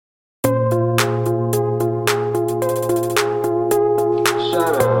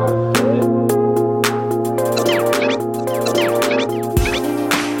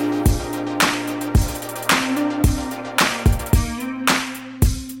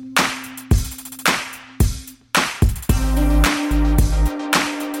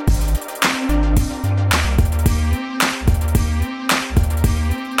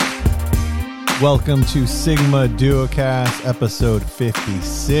Welcome to Sigma Duocast, episode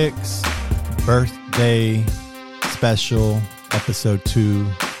 56, birthday special, episode 2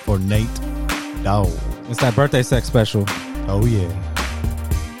 for Nate Dawg. It's that birthday sex special. Oh, yeah.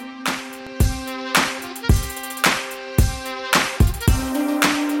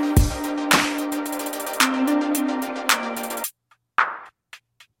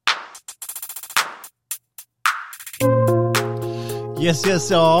 Yes,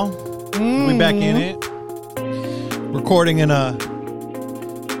 y'all. We back in it. Recording in a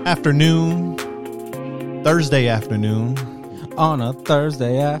afternoon, Thursday afternoon. On a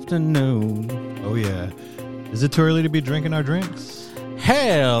Thursday afternoon. Oh, yeah. Is it too early to be drinking our drinks?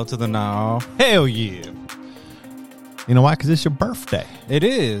 Hell to the no. Hell yeah. You know why? Because it's your birthday. It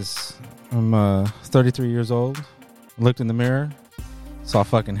is. I'm 33 years old. Looked in the mirror. Saw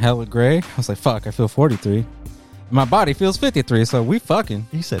fucking hella gray. I was like, fuck, I feel 43. My body feels 53, so we fucking.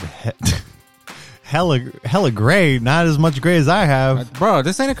 You said hella gray. Not as much gray as I have. Bro,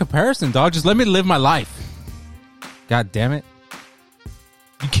 this ain't a comparison, dog. Just let me live my life. God damn it.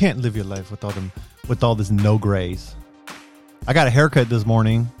 You can't live your life with all this no grays. I got a haircut this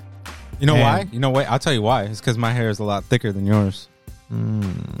morning. You know why? You know what? I'll tell you why. It's because my hair is a lot thicker than yours.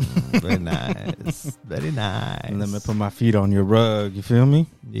 Very nice. Very nice. And let me put my feet on your rug. You feel me?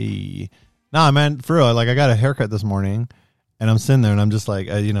 Yeah. Nah, man, for real. Like, I got a haircut this morning, and I'm sitting there, and I'm just like,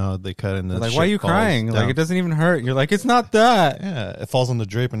 they cut in the like, why are you crying? Down. Like, it doesn't even hurt. You're like, it's not that. Yeah, it falls on the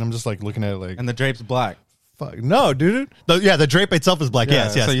drape, and I'm just like looking at it like, and the drape's black. Fuck no, dude. The drape itself is black. Yeah,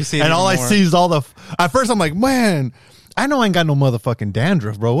 yes. So you see, and all more. I see is all the. At first, I'm like, man, I know I ain't got no motherfucking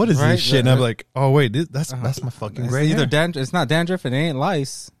dandruff, bro. What is this shit? And I'm like, oh wait, that's my fucking gray. It's either it's not dandruff, it ain't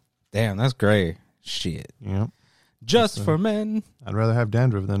lice. Damn, that's gray. Shit. Yeah. Just for men. I'd rather have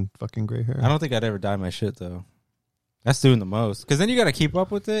dandruff than fucking gray hair. I don't think I'd ever dye my shit though. That's doing the most. Because then you got to keep up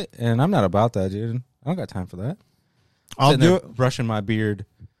with it, and I'm not about that, dude. I don't got time for that. I'll do it. Brushing my beard,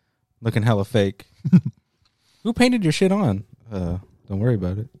 looking hella fake. Who painted your shit on? Don't worry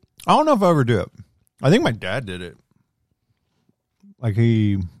about it. I don't know if I ever do it. I think my dad did it. Like,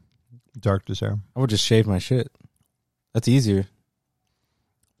 he darked his hair. I would just shave my shit. That's easier.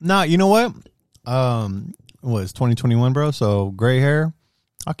 Nah, you know what? What is 2021, bro? So gray hair,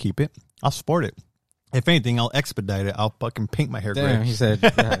 I'll keep it. I'll sport it. If anything, I'll expedite it. I'll fucking paint my hair Damn, gray. he said,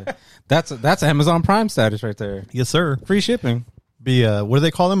 yeah. That's Amazon Prime status right there. Yes, sir. Free shipping. Be what do they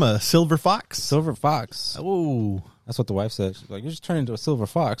call him? A silver fox? Silver fox. Oh, that's what the wife said. She's like, you're just turning into a silver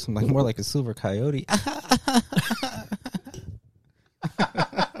fox. I'm like, more like a silver coyote.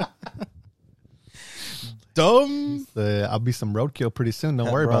 Dumb. I'll be some roadkill pretty soon.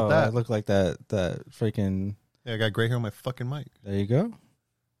 Don't worry about that. I look like that freaking. Yeah, I got gray hair on my fucking mic. There you go.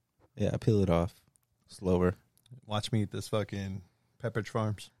 Yeah, peel it off. Slower. Watch me eat this fucking Pepperidge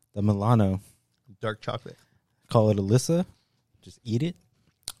Farms. The Milano. Dark chocolate. Call it Alyssa. Just eat it.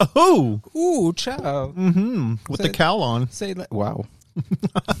 Oh! Ooh, chow. Mm-hmm. With the cowl on. Wow.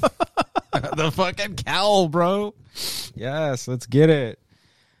 The fucking cowl, bro. Yes, let's get it.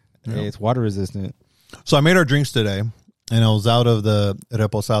 Yep. Hey, it's water resistant. So I made our drinks today, and I was out of the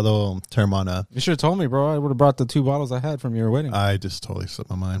Reposado Teremana. You should have told me, bro. I would have brought the 2 bottles I had from your wedding. I just totally slipped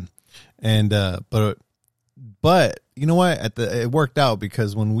my mind. And but you know what? It worked out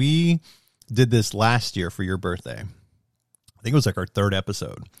because when we did this last year for your birthday, I think it was like our 3rd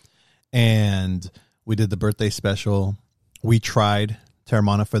episode, and we did the birthday special. We tried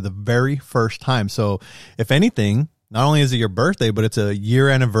Teremana for the very first time. So if anything, not only is it your birthday, but it's a year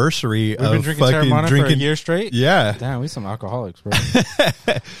anniversary. We've been drinking Teremana for a year straight? Yeah. Damn, we some alcoholics, bro.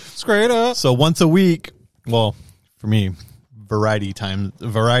 Straight up. So once a week, well, for me, variety times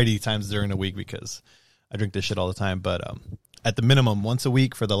during the week because I drink this shit all the time. But at the minimum, once a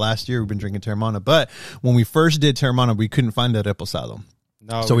week for the last year, we've been drinking Teremana. But when we first did Teremana, we couldn't find the Reposado.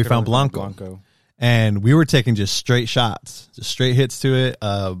 No, so we found Blanco. And we were taking just straight shots, just straight hits to it.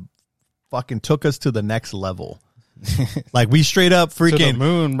 Fucking took us to the next level. Like, we straight up freaking to the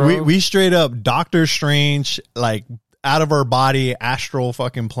moon, bro. We straight up Doctor Strange, like, out of our body, astral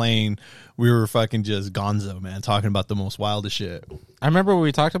fucking plane. We were fucking just gonzo, man, talking about the most wildest shit. I remember what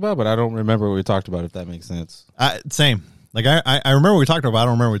we talked about, but I don't remember what we talked about, if that makes sense. Same. Like, I remember what we talked about, I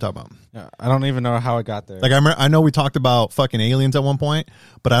don't remember what we talked about. Yeah, I don't even know how it got there. Like, I know we talked about fucking aliens at one point,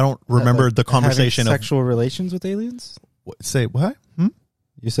 but I don't remember the conversation having sexual relations with aliens? Say what?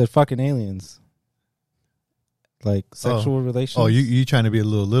 You said fucking aliens. Like sexual relations? Oh, you trying to be a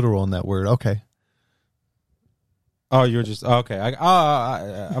little literal in that word. Okay. Oh, you're just... Okay.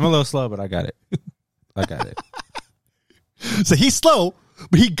 I'm a little slow, but I got it. I got it. So he's slow,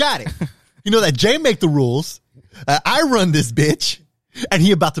 but he got it. You know that Jay make the rules. I run this bitch, and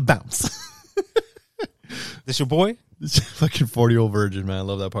he about to bounce. This your boy? This fucking 40-year-old virgin, man. I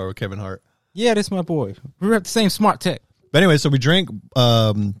love that part with Kevin Hart. Yeah, this my boy. We were at the same Smart Tech. But anyway, so we drank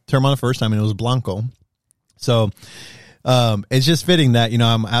Teremana the first time, and it was Blanco. So it's just fitting that,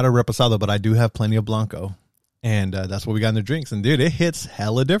 I'm out of Reposado, but I do have plenty of Blanco. And that's what we got in the drinks. And, dude, it hits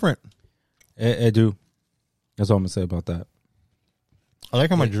hella different. It do. That's all I'm going to say about that. I like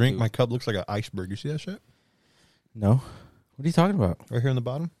how my cup looks like an iceberg. You see that shit? No. What are you talking about? Right here in the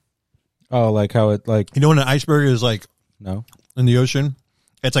bottom. Oh, like how it, like... You know when an iceberg is, like, no, in the ocean?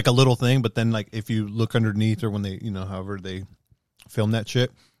 It's like a little thing, but then, like, if you look underneath or when they, however they film that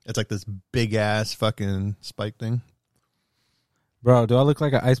shit, it's like this big-ass fucking spike thing. Bro, do I look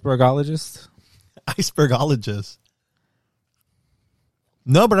like an icebergologist? Icebergologist.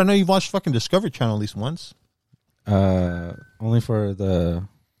 No, but I know you've watched fucking Discovery Channel at least once. Only for the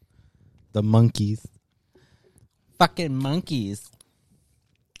monkeys. Fucking monkeys.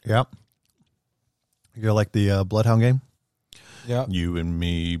 Yep. You're like the Bloodhound game? Yeah. You and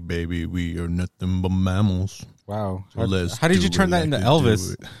me, baby, we are nothing but mammals. Wow. So how did you turn that into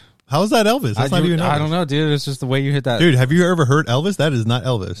Elvis? How is that Elvis? That's not even Elvis. I don't know, dude. It's just the way you hit that. Dude, have you ever heard Elvis? That is not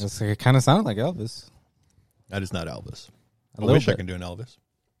Elvis. It kind of sounded like Elvis. That is not Elvis. I wish I could do an Elvis.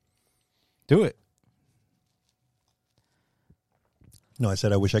 Do it. No, I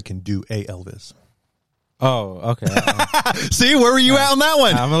said I wish I can do a Elvis. Oh, okay. See, where were you at on that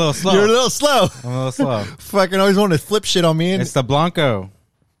one? I'm a little slow. You're a little slow. I'm a little slow. Fucking always want to flip shit on me. And It's the Blanco.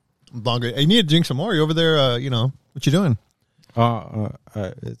 Hey, you need to drink some more. You over there, what you doing?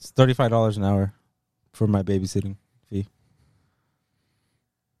 It's $35 an hour for my babysitting fee.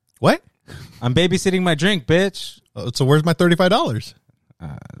 What? I'm babysitting my drink, bitch. So where's my $35?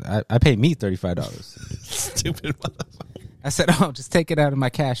 I pay me $35. Stupid motherfucker. I said, oh, just take it out of my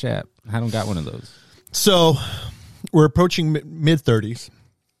Cash App. I don't got one of those. So we're approaching mid-30s.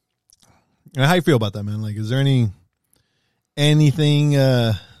 How you feel about that, man? Like, is there anything,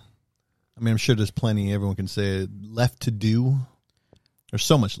 I'm sure there's plenty, everyone can say it, left to do. There's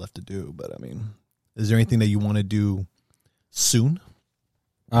so much left to do, but is there anything that you want to do soon?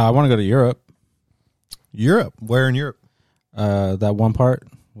 I want to go to Europe. Europe? Where in Europe? That one part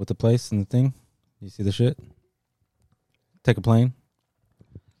with the place and the thing. You see the shit? Take a plane.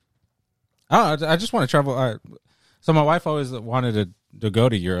 I just want to travel. So my wife always wanted to go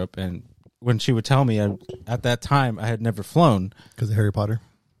to Europe, and when she would tell me, at that time I had never flown Because of Harry Potter.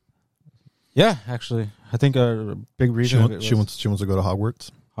 Yeah, actually, I think a big reason she wants to go to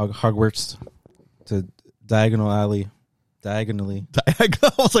Hogwarts. Hogwarts to diagonally. I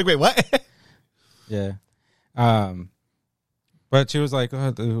was like, wait, what? Yeah. But she was like,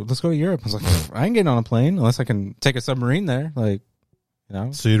 let's go to Europe. I was like, I ain't getting on a plane unless I can take a submarine there. Like,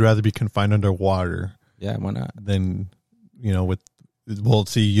 So you'd rather be confined underwater? Yeah, why not? Than,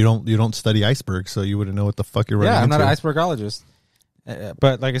 see, you don't study icebergs, so you wouldn't know what the fuck you're running into. Yeah, I'm not an icebergologist.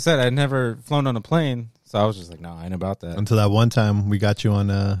 But like I said, I'd never flown on a plane, so I was just like, no, I ain't about that. Until that one time we got you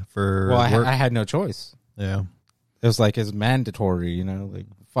on for work. I had no choice. Yeah. It was like, it's mandatory, like,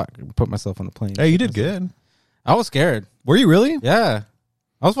 fuck, put myself on a plane. Hey, you did good. I was scared. Were you really? Yeah.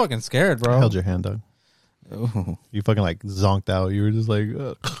 I was fucking scared, bro. I held your hand, dog. Ooh. You fucking like zonked out. You were just like,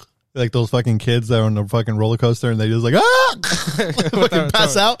 ugh. Like those fucking kids that are on the fucking roller coaster and they just like, fucking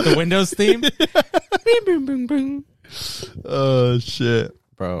pass out. The Windows theme. Bing, bing, bing, bing. Oh, shit.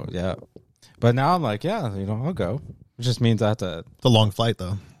 Bro, yeah. But now I'm like, yeah, I'll go. It just means I have to. It's a long flight,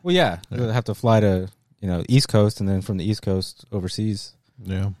 though. Well, yeah. I have to fly to, East Coast and then from the East Coast overseas.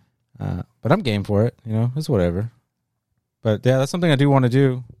 Yeah. But I'm game for it. It's whatever. But yeah, that's something I do want to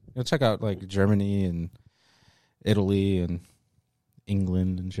do. Check out like Germany and Italy and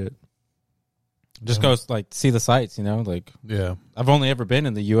England and shit. Just go like see the sights, like yeah. I've only ever been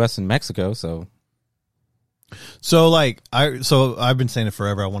in the US and Mexico, so I've been saying it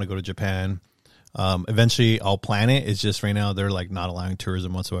forever. I want to go to Japan. Eventually I'll plan it. It's just right now they're like not allowing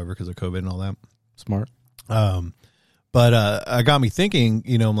tourism whatsoever because of COVID and all that. Smart. But it got me thinking,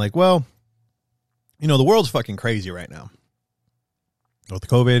 I'm like, well, the world's fucking crazy right now with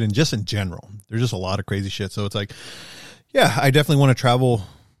COVID and just in general. There's just a lot of crazy shit. So it's like, yeah, I definitely want to travel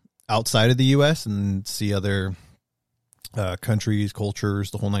outside of the U.S. and see other countries,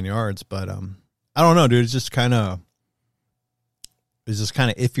 cultures, the whole 9 yards. But I don't know, dude. It's just kind of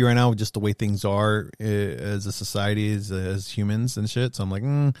iffy right now with just the way things are as a society, as humans and shit. So I'm like,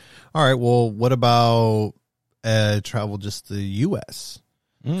 all right, well, what about travel just the U.S.?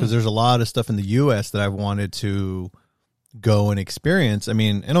 Because there's a lot of stuff in the U.S. that I've wanted to go and experience. And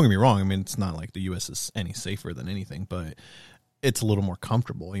don't get me wrong. It's not like the U.S. is any safer than anything, but it's a little more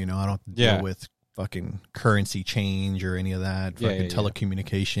comfortable. I don't have to deal with fucking currency change or any of that. Fucking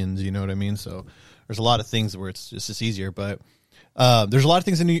telecommunications, you know what I mean? So there's a lot of things where it's just easier. But there's a lot of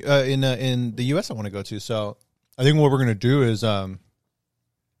things in the U.S. I want to go to. So I think what we're gonna do is because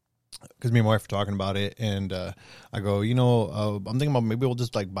me and my wife were talking about it, and I go, I'm thinking about maybe we'll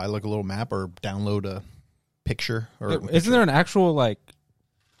just like buy like a little map or download a picture. Or isn't there an actual like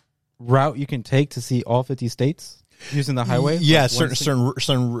route you can take to see all 50 states using the highway? Yeah, like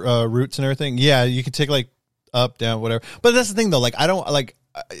certain routes and everything. Yeah, you can take like up, down, whatever. But that's the thing though. Like I don't like.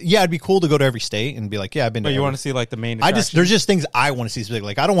 Yeah, it'd be cool to go to every state and be like, yeah, I've been. But you want to see like the main attractions? there's just things I want to see.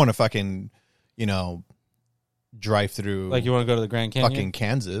 Like I don't want to fucking, drive through. Like you want to go to the Grand Canyon, fucking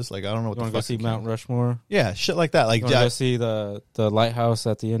Kansas. Like I don't know what you the want to fuck. go see Mount Rushmore. Yeah, shit like that. Like you want to go see the lighthouse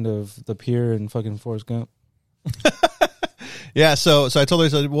at the end of the pier in fucking Forrest Gump. Yeah, so I told her, I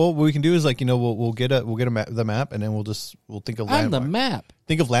said, well, what we can do is like, we'll get the map, and then we'll think of on the map.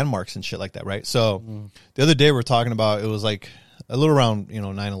 Think of landmarks and shit like that, right? So the other day we were talking about, it was like a little around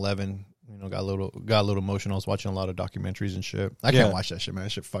 9/11. Got a little emotional. I was watching a lot of documentaries and shit. I can't watch that shit, man.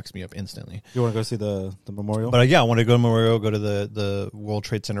 That shit fucks me up instantly. You want to go see the memorial? But yeah, I want to go to memorial, go to the World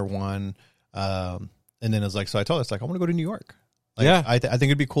Trade Center one, and then it's like, so I told her, it's like I want to go to New York. Like, yeah, I think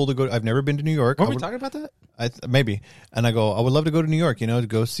it'd be cool to go. I've never been to New York. Were we talking about that? Maybe. And I go, I would love to go to New York. To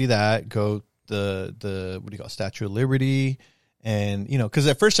go see that. Go the what do you call it, Statue of Liberty, and because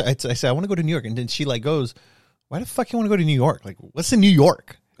at first I said I want to go to New York, and then she like goes, why the fuck you want to go to New York? Like, what's in New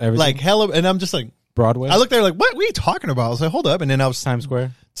York? Everything? Like hella, and I'm just like Broadway. I looked at her like, what are you talking about? I was like, hold up, and then I was Times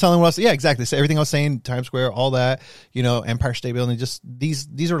Square. telling what else. Yeah, exactly. So everything I was saying, Times Square, all that, Empire State Building, just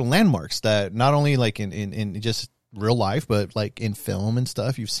these are landmarks that not only like in just real life, but like in film and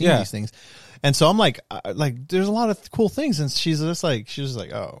stuff, you've seen these things. And so I'm like there's a lot of cool things, and she was just like,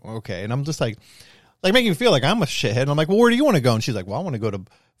 oh, okay. And I'm just like making me feel like I'm a shithead. And I'm like, well, where do you want to go? And she's like, well, I want to go to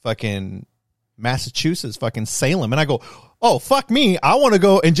fucking Massachusetts, fucking Salem. And I go, oh, fuck me. I want to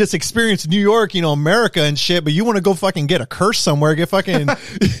go and just experience New York, America and shit. But you want to go fucking get a curse somewhere, get fucking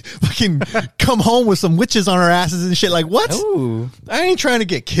come home with some witches on our asses and shit. Like, what? Ooh. I ain't trying to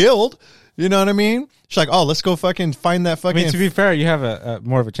get killed. You know what I mean? She's like, oh, let's go fucking find that fucking. I mean, to be fair, you have a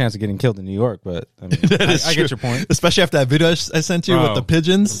more of a chance of getting killed in New York, but I mean, I get your point. Especially after that video I sent you with the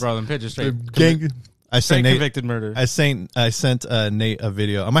pigeons. Bro, them pigeons straight. Gang. I sent Nate, convicted murder. I sent Nate a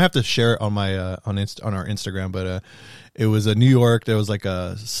video. I might have to share it on my on our Instagram, but it was a New York. There was like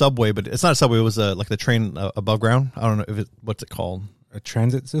a subway, but it's not a subway. It was like the train above ground. I don't know what's it called. A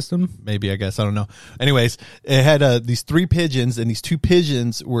transit system? Maybe, I guess. I don't know. Anyways, it had these 3 pigeons, and these 2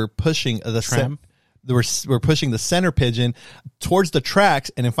 pigeons were pushing the tram. They were pushing the center pigeon towards the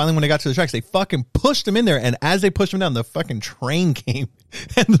tracks, and then finally when they got to the tracks, they fucking pushed them in there, and as they pushed them down, the fucking train came,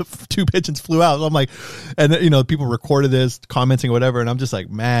 and the 2 pigeons flew out. So I'm like, and people recorded this, commenting or whatever, and I'm just like,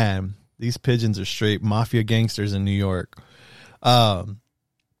 man, these pigeons are straight mafia gangsters in New York. But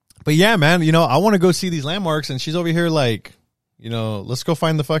yeah, man, I want to go see these landmarks, and she's over here like, let's go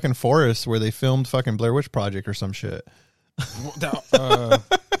find the fucking forest where they filmed fucking Blair Witch Project or some shit.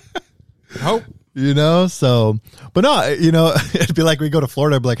 Hope. So, but no, it'd be like we go to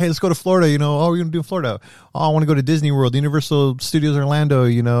Florida, I'd be like, hey, let's go to Florida, oh, what are we going to do in Florida? Oh, I want to go to Disney World, Universal Studios Orlando,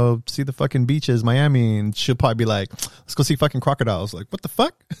 see the fucking beaches, Miami, and she'll probably be like, let's go see fucking crocodiles. Like, what the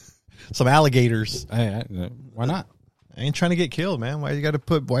fuck? Some alligators. Hey, why not? I ain't trying to get killed, man. Why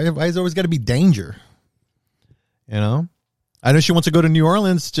is always got to be danger? I know she wants to go to New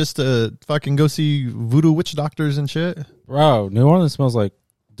Orleans just to fucking go see voodoo witch doctors and shit. Bro, New Orleans smells like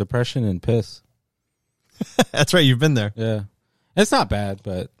depression and piss. That's right. You've been there. Yeah. It's not bad,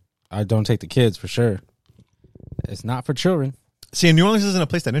 but I don't take the kids for sure. It's not for children. See, New Orleans isn't a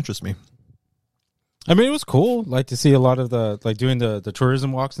place that interests me. I mean, it was cool, like to see a lot of doing the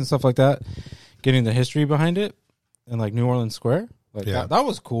tourism walks and stuff like that, getting the history behind it, and like New Orleans Square. Like that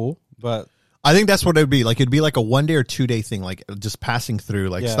was cool, but I think that's what it would be. Like, it'd be like a 1 day or 2 day thing, like just passing through,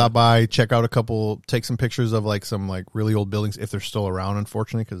 like stop by, check out take some pictures of like some like really old buildings if they're still around,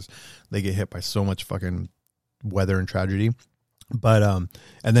 unfortunately, because they get hit by so much fucking weather and tragedy. But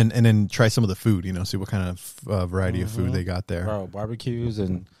and then try some of the food, see what kind of variety of food they got there. Bro, barbecues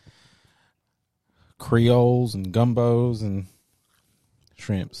and Creoles and gumbos and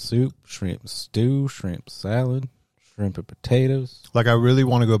shrimp soup, shrimp stew, shrimp salad, shrimp and potatoes. Like, I really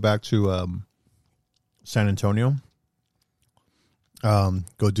want to go back to San Antonio.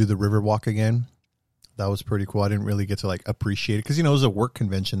 Go do the river walk again. That was pretty cool. I didn't really get to like appreciate it because it was a work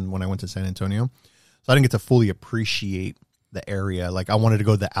convention when I went to San Antonio, so I didn't get to fully appreciate the area. Like, I wanted to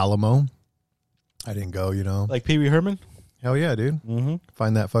go to the Alamo. I didn't go. Like Pee Wee Herman. Hell yeah, dude. Mm-hmm.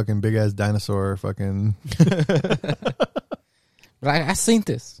 Find that fucking big ass dinosaur. Fucking. But I seen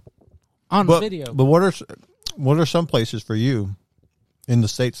this on video. But what are some places for you in the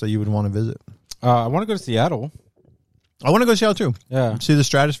States that you would want to visit? I want to go to Seattle. I want to go to Seattle too. Yeah. See the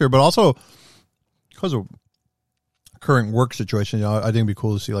stratosphere, but also because of current work situation, you know, I think it'd be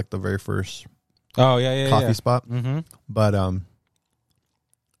cool to see like the very first Oh yeah, coffee spot. Mm-hmm. But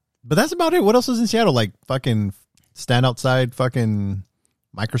that's about it. What else is in Seattle? Like fucking stand outside fucking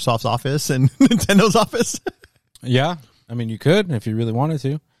Microsoft's office and Nintendo's office. Yeah, I mean you could if you really wanted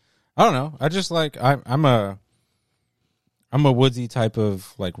to. I don't know. I just like I'm a woodsy type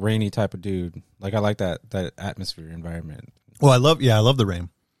of like rainy type of dude. Like I like that atmosphere environment. Well, I love the rain.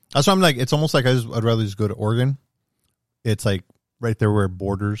 That's why I'm like, it's almost like I'd rather just go to Oregon. It's like right there where it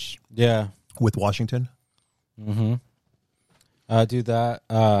borders Yeah. with Washington. Mm-hmm. Do that.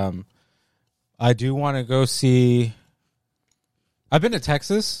 I do want to go see. I've been to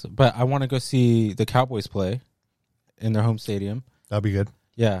Texas, but I want to go see the Cowboys play in their home stadium. That'd be good.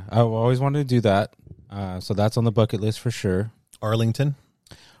 Yeah, I always wanted to do that. So that's on the bucket list for sure. Arlington.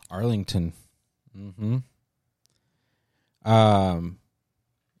 Mm-hmm.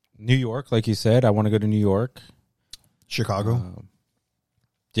 New York, like you said, I want to go to New York. Chicago.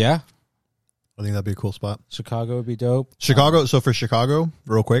 Yeah, I think that'd be a cool spot. Chicago would be dope. Chicago. So for Chicago,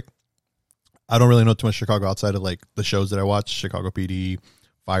 real quick, I don't really know too much Chicago outside of like the shows that I watch. Chicago PD,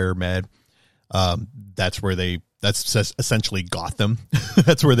 Fire, Med. That's where that's essentially Gotham.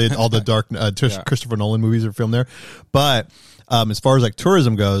 That's where all the dark Christopher Nolan movies are filmed there. But as far as like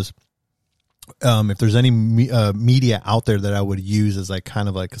tourism goes, if there's any media out there that I would use as like kind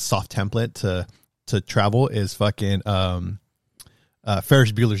of like a soft template to travel is fucking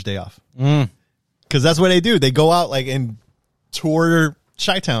Ferris Bueller's Day Off. Because that's what they do. They go out like and tour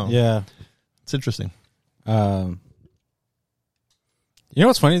Chi-Town. Yeah, it's interesting. You know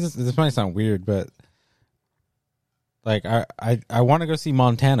what's funny? This might sound weird, but like I want to go see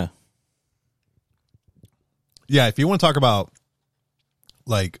Montana. Yeah, if you want to talk about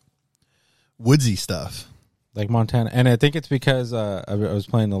like woodsy stuff, Like Montana, and I think it's because I was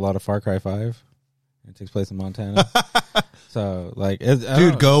playing a lot of Far Cry 5. It takes place in Montana, so like,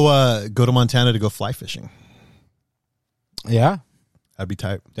 dude, go to Montana to go fly fishing. Yeah, That'd be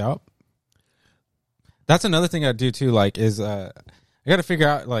tight. yep. That's another thing I do too. Like, is I got to figure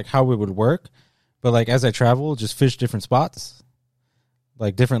out like how it would work, but like as I travel, just fish different spots,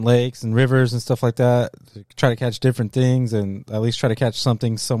 like different lakes and rivers and stuff like that. Try to catch different things, and at least try to catch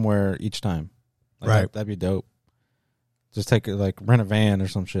something somewhere each time. Like, Right. that'd be dope. Just take like rent a van or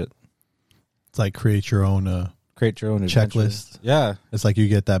some shit. It's like create your own Create your own adventure. checklist. Yeah, It's like you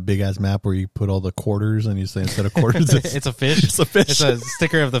get that big ass map where you put all the quarters and you say instead of quarters, it's a fish. it's a fish. It's a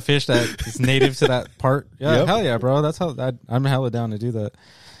sticker of the fish that is native to that part. Yeah, Yep. hell yeah, bro. That's how I'm hella down to do that.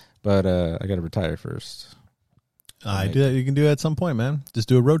 But I got to retire first. I do that. You can do it at some point, man. Just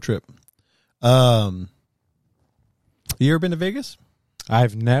do a road trip. You ever been to Vegas?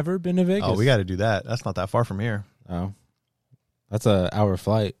 I've never been to Vegas. Oh, we got to do that. That's not that far from here. Oh, that's a hour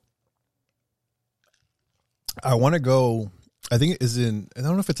flight. I want to go. I think it is in. I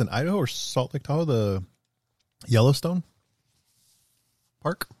don't know if it's in Idaho or Salt Lake Tahoe. The Yellowstone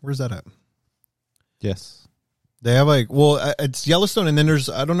Park. Where's that at? Yes. They have like, well, it's Yellowstone, and then there's.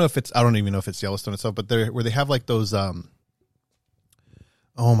 I don't even know if it's Yellowstone itself, but they're where they have like those. Oh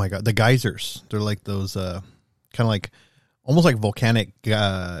my god, the geysers. They're like those. Kind of like, almost like volcanic.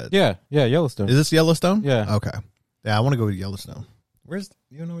 Yeah. Yellowstone. Is this Yellowstone? Yeah. Okay. Yeah, I want to go to Yellowstone.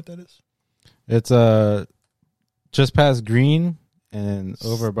 You know what that is? It's just past Green and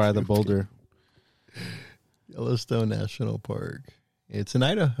over by the Boulder. Yellowstone National Park. It's in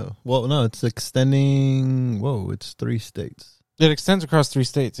Idaho. Well, no, it's extending. Whoa, it's 3 states. It extends across 3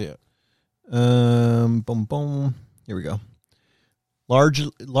 states. Yeah. Boom, boom. Here we go.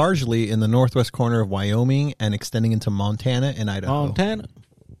 Largely in the northwest corner of Wyoming and extending into Montana and Idaho. Montana.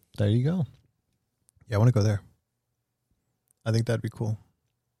 There you go. Yeah, I want to go there. I think that'd be cool.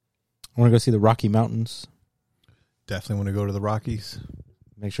 I want to go see the Rocky Mountains. Definitely want to go to the Rockies.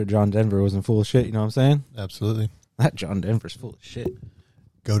 Make sure John Denver wasn't full of shit. You know what I'm saying? Absolutely. That John Denver's full of shit.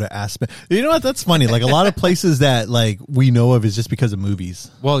 Go to Aspen. You know what? That's funny. Like a lot of places that like we know of is just because of movies.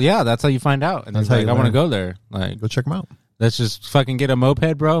 Well, yeah, that's how you find out. And That's it's how like, you I want to learn. go there. Like, Go check them out. let's just fucking get a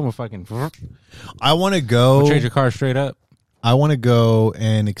moped, bro, and we'll fucking I want to go. trade your car straight up. I want to go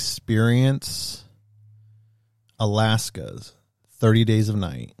and experience Alaska's 30 Days of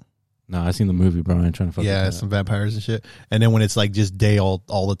Night. No, I seen the movie, bro. I ain't trying to fuck Yeah, with that. some vampires and shit. And then when it's like just day all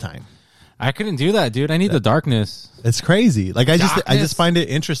the time. I couldn't do that, dude. I need the darkness. It's crazy. Like I Darkness. just find it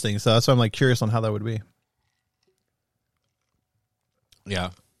interesting. So that's why I'm like curious on how that would be. Yeah.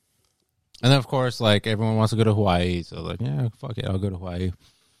 And then, of course, like, everyone wants to go to Hawaii. So, like, yeah, fuck it. I'll go to Hawaii.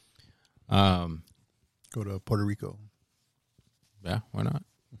 Go to Puerto Rico. Yeah, why not?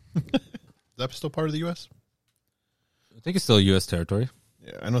 that still part of the U.S.? I think it's still U.S. territory.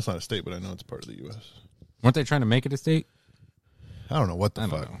 Yeah, I know it's not a state, but I know it's part of the U.S. Weren't they trying to make it a state? I don't know what the I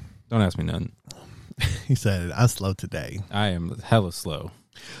fuck. don't know. Don't ask me nothing. He said, I'm slow today. I am hella slow.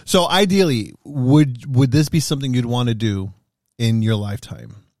 So ideally, would this be something you'd want to do in your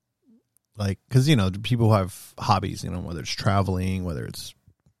lifetime? Like, because, you know, people who have hobbies, you know, whether it's traveling, whether it's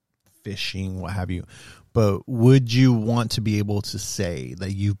fishing, what have you. But would you want to be able to say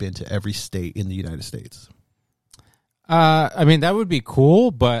that you've been to every state in the United States? I mean, that would be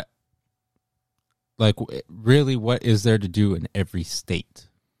cool, but like, really, what is there to do in every state?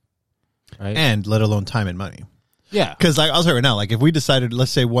 Right? And let alone time and money. Yeah. Because like, I'll say right now, like if we decided,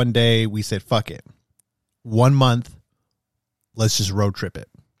 let's say one day we said, fuck it. 1 month, let's just road trip it.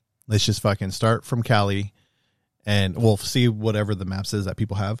 Let's just fucking start from Cali and we'll see whatever the map says that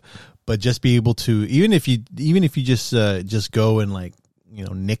people have. But just be able to, even if you just go and like, you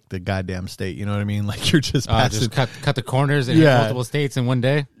know, nick the goddamn state, you know what I mean? Like you're just passing. Just cut the corners and hit multiple states in one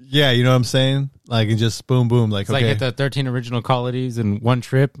day. Yeah, you know what I'm saying? Like, and just boom, boom. Like, It's okay. like hit the 13 original colonies in one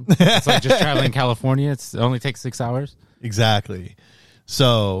trip. It's like just traveling California. It only takes 6 hours. Exactly.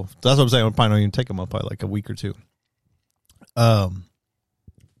 So that's what I'm saying. I'll probably not even take them up by like a week or two. Yeah,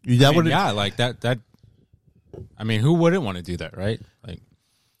 like that. I mean, who wouldn't want to do that, right? Like,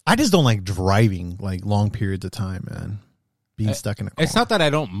 I just don't like driving like long periods of time, man. Being stuck in a car. it's not that I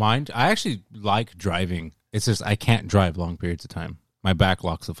don't mind. I actually like driving. It's just I can't drive long periods of time. My back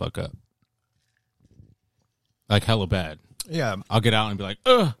locks the fuck up. Like hella bad. Yeah. I'll get out and be like,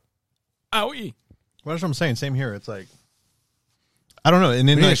 ugh, owie. Well, that's what I'm saying. Same here. It's like, I don't know. And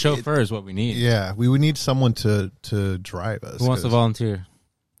then We need like, a chauffeur is what we need. yeah, we would need someone to drive us. Who wants to 'cause volunteer?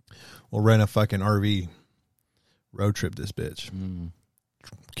 We'll rent a fucking RV, road trip this bitch.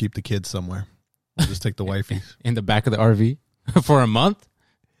 Keep the kids somewhere. We'll just take the wifey. In the back of the RV for a month?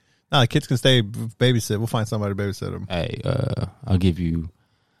 No, the kids can stay babysit. We'll find somebody to babysit them. Hey, I'll give you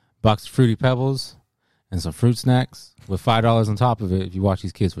a box of Fruity Pebbles and some fruit snacks with $5 on top of it if you watch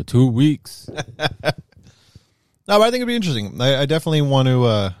these kids for 2 weeks. No, but I think it'd be interesting. I definitely want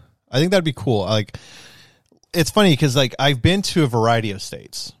to. I think that'd be cool. Like, it's funny because like I've been to a variety of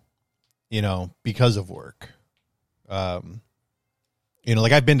states, you know, because of work. You know,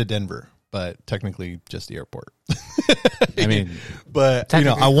 like I've been to Denver, but technically just the airport. I mean, But you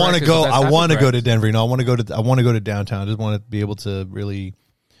know, I want to Technically go. correct is the I best want to type go of to Denver. You know, I want to go to downtown. I just want to be able to really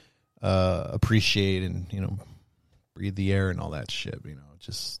appreciate and, you know, breathe the air and all that shit. You know,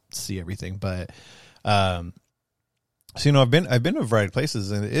 just see everything. But so, you know, I've been to a variety of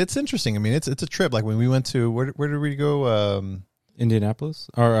places, and it's interesting. I mean, it's a trip. Like when we went to where did we go? Indianapolis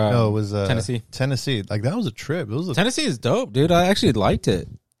or No, it was Tennessee. Tennessee. Like that was a trip. It was a, Tennessee is dope, dude. I actually liked it.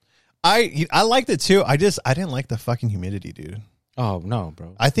 I liked it too. I didn't like the fucking humidity, dude. Oh no,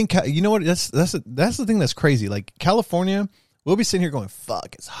 bro. I think, you know what, that's the thing that's crazy. Like California, we'll be sitting here going,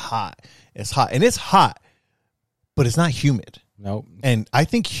 fuck, it's hot, and it's hot, but it's not humid. Nope. And I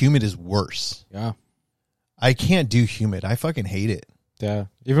think humid is worse. Yeah. I can't do humid. I fucking hate it. Yeah.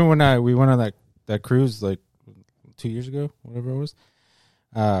 Even when we went on that cruise like 2 years ago, whatever it was,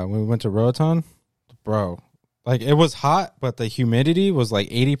 when we went to Roatan, bro, like it was hot, but the humidity was like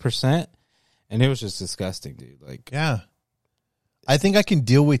 80%, and it was just disgusting, dude. Like, Yeah. I think I can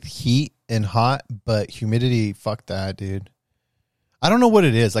deal with heat and hot, but humidity, fuck that, dude. I don't know what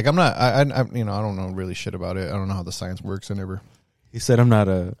it is. Like I'm not, I you know, I don't know really shit about it. I don't know how the science works. I never looked.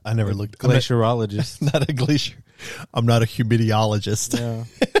 glaciologist. Not a glacier. I'm not a humidiologist. Yeah.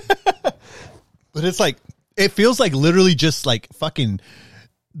 But it's like, it feels like literally just like fucking,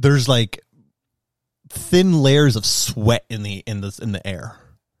 there's like thin layers of sweat in the air.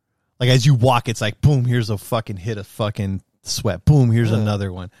 Like as you walk, it's like, boom, here's a fucking hit of fucking sweat. Boom, here's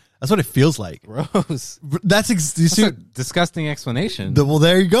another one. That's what it feels like. Gross. You see, a disgusting explanation. well,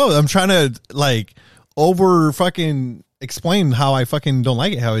 there you go. I'm trying to like over fucking explain how I fucking don't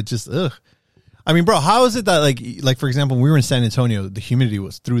like it. How it just, ugh. I mean, bro, how is it that like for example, when we were in San Antonio, the humidity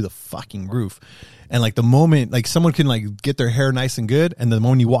was through the fucking roof, and like the moment like someone can like get their hair nice and good, and the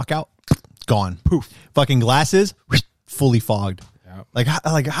moment you walk out, gone, poof, fucking glasses, fully fogged. Yep.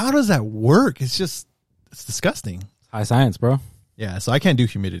 Like how does that work? It's disgusting. High science, bro. Yeah, so I can't do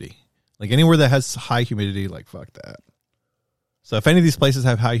humidity. Like anywhere that has high humidity, like fuck that. So if any of these places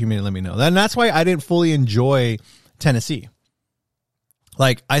have high humidity, let me know. And that's why I didn't fully enjoy Tennessee.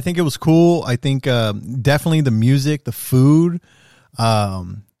 Like I think it was cool. I think definitely the music, the food,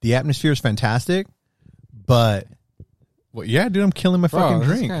 the atmosphere is fantastic. But well, yeah, dude, I'm killing my fucking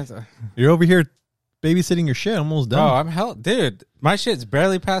drink. You're over here babysitting your shit. I'm almost done. Bro, I'm hell, dude. My shit's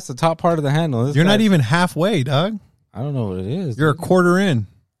barely past the top part of the handle. You're not even halfway, dog. I don't know what it is. You're a quarter in.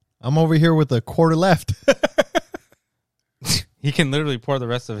 I'm over here with a quarter left. He can literally pour the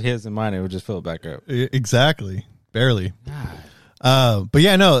rest of his and mine. It would just fill it back up. Exactly. Barely. But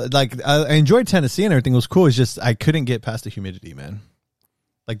yeah, no, like I enjoyed Tennessee and everything was cool. It's just I couldn't get past the humidity, man.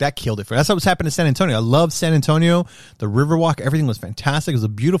 Like that killed it for. That's what's happened in San Antonio. I love San Antonio. The Riverwalk, everything was fantastic. It was a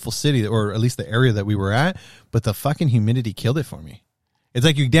beautiful city, or at least the area that we were at. But the fucking humidity killed it for me. It's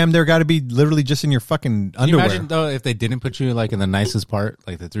like you damn near got to be literally just in your fucking underwear. Can you imagine though if they didn't put you like in the nicest part,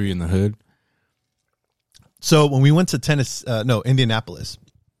 like they threw you in the hood? So when we went to Indianapolis,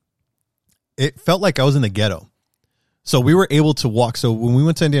 it felt like I was in the ghetto. So we were able to walk. So when we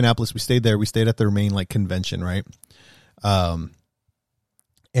went to Indianapolis, we stayed there. We stayed at their main like convention, right?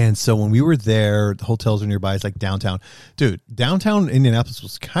 And so when we were there, the hotels were nearby. It's like downtown. Dude, downtown Indianapolis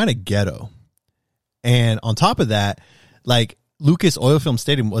was kind of ghetto. And on top of that, like Lucas Oil Film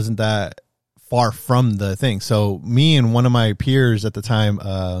Stadium wasn't that far from the thing. So me and one of my peers at the time,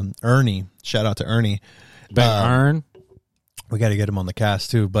 Ernie, shout out to Ernie. Earn. We got to get him on the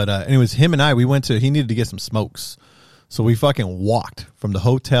cast too. But anyways, him and I, he needed to get some smokes. So we fucking walked from the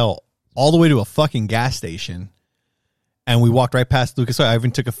hotel all the way to a fucking gas station. And we walked right past Lucas. I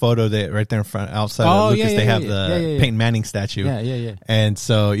even took a photo that right there in front, outside of Lucas. They have the Peyton Manning statue. Yeah. And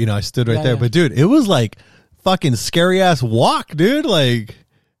so, I stood right there. But dude, it was like fucking scary ass walk, dude. Like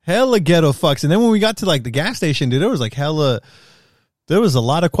hella ghetto fucks. And then when we got to like the gas station, dude, there was like there was a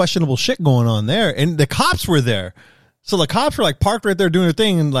lot of questionable shit going on there. And the cops were there. So the cops were like parked right there doing their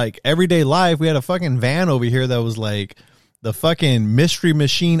thing. And like everyday life, we had a fucking van over here that was like the fucking Mystery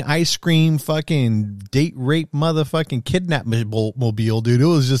Machine ice cream fucking date rape motherfucking kidnap mobile, dude. It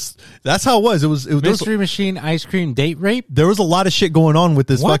was just, that's how it was. It was Mystery Machine ice cream date rape. There was a lot of shit going on with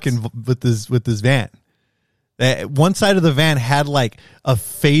this with this van. One side of the van had like a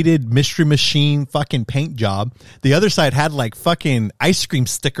faded Mystery Machine fucking paint job. The other side had like fucking ice cream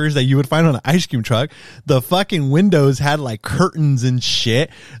stickers that you would find on an ice cream truck. The fucking windows had like curtains and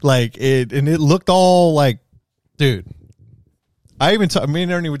shit. Like it looked all like, dude. I even me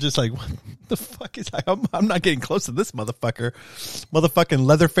and Ernie were just like, what the fuck is I'm not getting close to this motherfucker. Motherfucking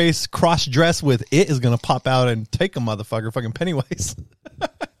Leatherface cross dress with it is gonna pop out and take a motherfucker, fucking Pennywise.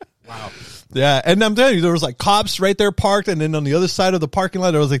 Wow. Yeah, and I'm telling you, there was like cops right there parked, and then on the other side of the parking lot,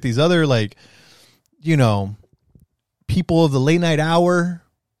 there was like these other like, people of the late night hour,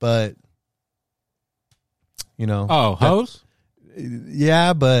 but hoes?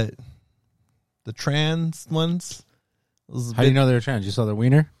 Yeah, but the trans ones. How do you know they were trans? You saw their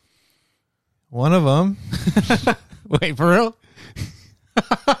wiener? One of them. Wait, for real?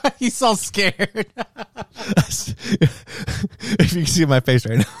 He's all scared. If you can see my face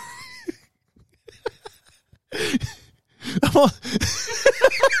right now.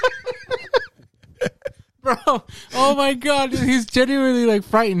 Bro, oh my god, dude, he's genuinely like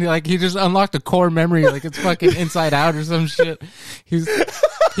frightened. Like he just unlocked a core memory, like it's fucking Inside Out or some shit.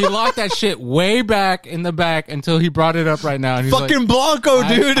 He locked that shit way back in the back until he brought it up right now. And he's fucking like, Blanco,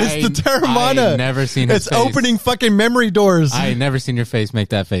 dude. It's the Terramana. I never seen his face. It's opening fucking memory doors. I ain't never seen your face make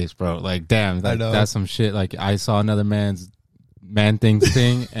that face, bro. Like, damn, that's some shit. Like, I saw another man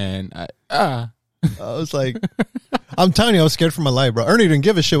thing, and I was like, I'm telling you, I was scared for my life, bro. Ernie didn't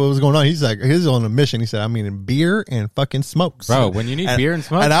give a shit what was going on. He's like, he's on a mission. He said, I'm eating beer and fucking smokes. Bro, when you need beer and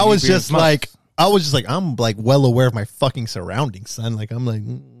smoke. And I was just like, I'm like well aware of my fucking surroundings, son. Like, I'm like,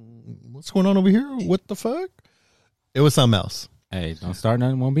 what's going on over here? What the fuck? It was something else. Hey, don't start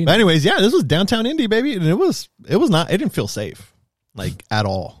nothing, won't be. But anyways, yeah, this was downtown Indy, baby. And it didn't feel safe. Like, at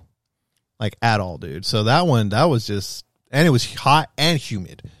all. Like, at all, dude. So that was just, and it was hot and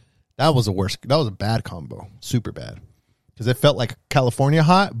humid. That was a bad combo. Super bad. Because it felt like California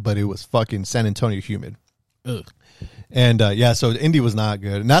hot, but it was fucking San Antonio humid. Ugh. And so Indy was not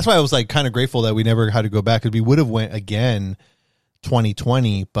good. And that's why I was like kind of grateful that we never had to go back, because we would have went again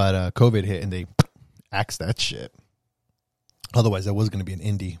 2020, but COVID hit and they axed that shit. Otherwise, that was going to be an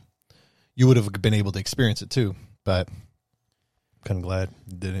Indy. You would have been able to experience it too, but kind of glad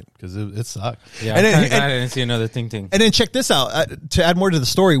you didn't, because it sucked. Yeah, I'm kind of glad I didn't see another thing. And then check this out. To add more to the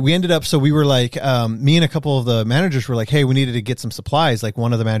story, we ended up, so we were like, me and a couple of the managers were like, hey, we needed to get some supplies. Like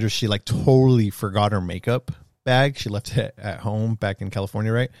one of the managers, she like totally forgot her makeup bag. She left it at home back in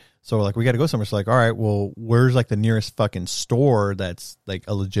California, right? So we're like, we got to go somewhere. So like, all right, well, where's like the nearest fucking store that's like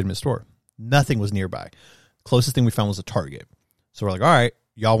a legitimate store? Nothing was nearby. Closest thing we found was a Target. So we're like, all right,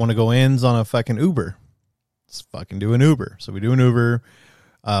 y'all want to go ins on a fucking Uber? Let's fucking do an Uber. So we do an Uber.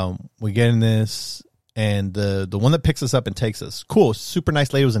 We get in this, and the one that picks us up and takes us, cool, super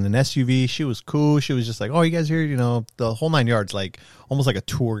nice lady, was in an SUV. She was cool. She was just like, oh, you guys here, the whole 9 yards, like almost like a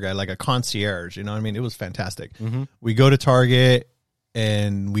tour guide, like a concierge, you know what I mean? It was fantastic. Mm-hmm. We go to Target.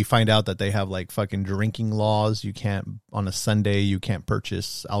 and we find out that they have like fucking drinking laws. You can't on a Sunday. You can't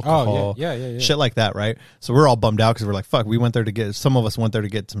purchase alcohol. Oh yeah. Shit like that, right? So we're all bummed out because we're like, fuck. We went there to get. Some of us went there to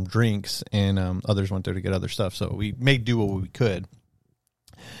get some drinks, and others went there to get other stuff. So we made do what we could.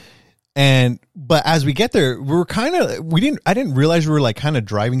 But as we get there, we were I didn't realize we were like kind of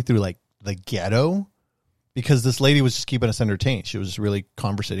driving through like the ghetto, because this lady was just keeping us entertained. She was just really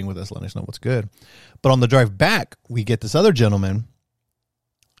conversating with us, letting us know what's good. But on the drive back, we get this other gentleman,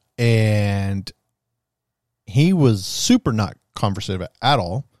 and he was super not conversative at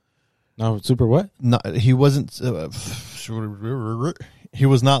all. No, super what? Not, he wasn't. He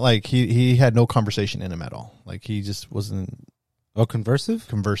was not like he had no conversation in him at all. Like he just wasn't. Oh, conversive?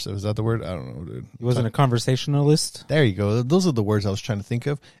 Conversive, is that the word? I don't know, dude. He wasn't a conversationalist? There you go. Those are the words I was trying to think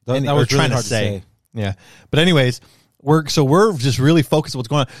of. That was or really trying hard to say. Yeah. But anyways, we're just really focused on what's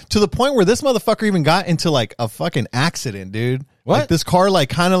going on, to the point where this motherfucker even got into like a fucking accident, dude. What? Like this car like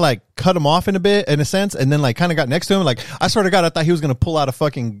kind of like cut him off in a sense, and then like kind of got next to him. Like I swear to God, I thought he was gonna pull out a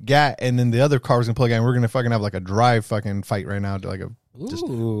fucking gat, and then the other car was gonna pull a gat, and we're gonna fucking have like a drive fucking fight right now. Like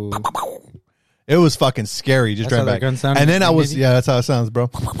Ooh. It was fucking scary. Just That's drive how back. that gun sounded, And then I was, maybe? yeah, that's how it sounds, bro.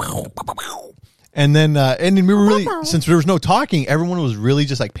 And then we were really, since there was no talking, everyone was really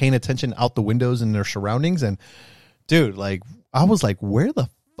just like paying attention out the windows and their surroundings. And dude, like, I was like,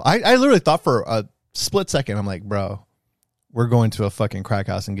 I literally thought for a split second, I'm like, bro, we're going to a fucking crack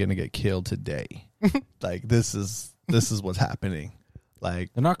house and gonna get killed today. Like, this is what's happening.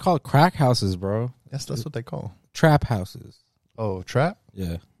 Like, They're not called crack houses, bro. that's what they call. Trap houses. Oh, trap?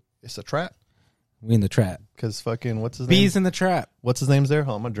 Yeah. It's a trap? We in the trap. Because fucking, what's his name? Bees in the trap. What's his name's there?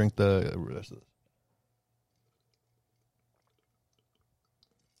 Hold on, I'm gonna drink the rest of this.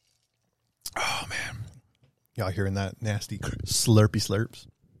 Oh man, y'all hearing that nasty slurpy slurps?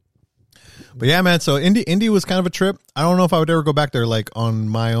 But yeah, man. So Indy was kind of a trip. I don't know if I would ever go back there like on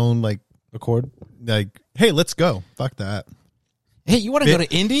my own, like Accord. like hey, let's go. Fuck that. Hey, you want to go to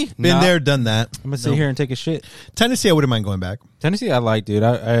Indy? Been there, done that. I'm gonna sit here and take a shit. Tennessee, I wouldn't mind going back. Tennessee, I like, dude.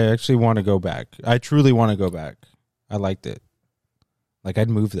 I actually want to go back. I truly want to go back. I liked it. Like, I'd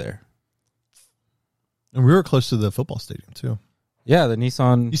move there. And we were close to the football stadium too. Yeah, the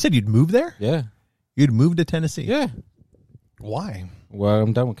Nissan. You said you'd move there? Yeah. You'd move to Tennessee? Yeah. Why? Well,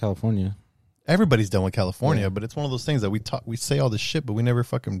 I'm done with California. Everybody's done with California, Yeah. but it's one of those things that we say all this shit, but we never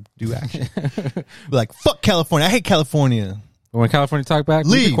fucking do action. We're like, fuck California. I hate California. But when California talk back,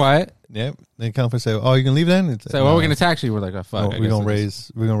 we Leave. be quiet. Yep. Then California say, "Oh, you can leave then." It's, So, well, we're going to tax you. We're like, oh, fuck. we're gonna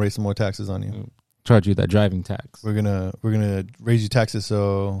raise some more taxes on you. Charge you that driving tax. We're gonna raise you taxes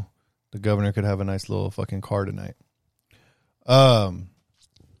so the governor could have a nice little fucking car tonight.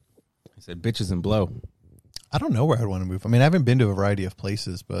 He said, bitches and blow. I don't know where I'd want to move. I mean, I haven't been to a variety of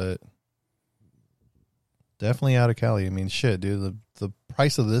places, but definitely out of Cali. I mean, shit, dude. The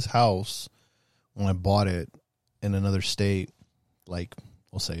price of this house when I bought it in another state, like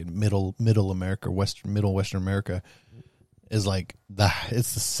we'll say middle America, middle Western America, is like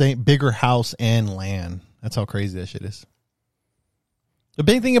it's the same bigger house and land. That's how crazy that shit is. The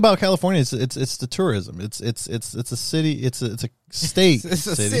big thing about California is it's the tourism. It's a city. It's a state. It's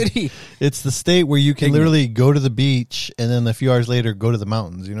a city. It's the state where you can literally go to the beach and then a few hours later go to the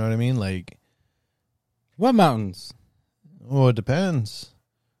mountains. You know what I mean? Like, What mountains? well, it depends.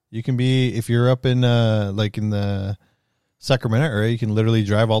 You can be, if you're up in like in the Sacramento area, you can literally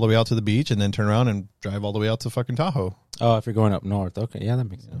drive all the way out to the beach and then turn around and drive all the way out to fucking Tahoe. Oh, if you're going up north. Okay, yeah, that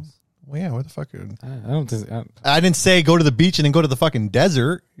makes sense. Well, yeah, where the fuck? I don't think... I didn't say go to the beach and then go to the fucking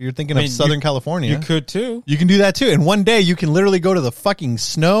desert. You're thinking of Southern California. You could too. You can do that too. And one day you can literally go to the fucking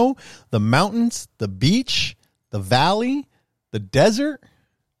snow, the mountains, the beach, the valley, the desert.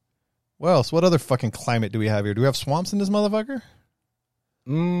 What else? What other fucking climate do we have here? Do we have swamps in this motherfucker?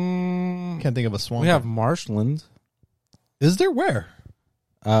 Can't think of a swamp. We have marshland. Is there where?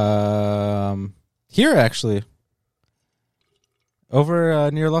 Here actually. Over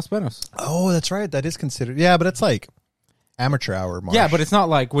near Los Banos. Oh, that's right. That is considered. Yeah, but it's like amateur hour marsh. Yeah, but it's not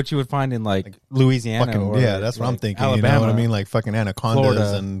like what you would find in like Louisiana fucking, or yeah, that's what I'm thinking. Alabama, you know what I mean? Like fucking anacondas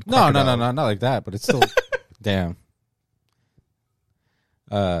Florida. and No, not like that, but it's still damn.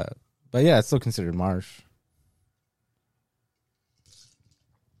 But yeah, it's still considered marsh.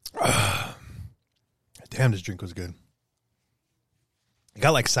 Damn, this drink was good. It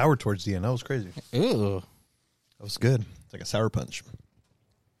got like sour towards the end. That was crazy. Ew. That was good. It's like a sour punch.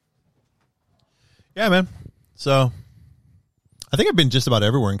 Yeah, man. So, I think I've been just about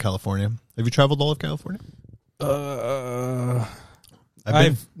everywhere in California. Have you traveled all of California? The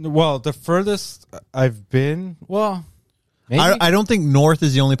furthest I've been, maybe I don't think north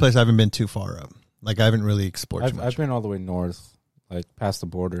is the only place I haven't been too far up. Like, I haven't really explored too much. I've been all the way north, like past the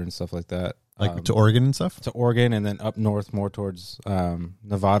border and stuff like that. Like to Oregon and stuff? To Oregon, and then up north more towards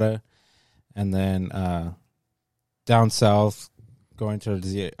Nevada, and then down south going to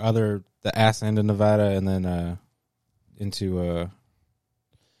the ass end of Nevada, and then into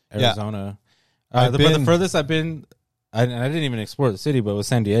Arizona. But the furthest I've been, I didn't even explore the city, but it was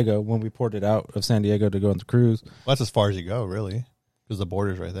San Diego when we ported out of San Diego to go on the cruise. Well, that's as far as you go, really, because the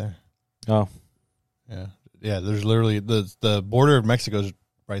border's right there. Oh. Yeah. There's literally the border of Mexico is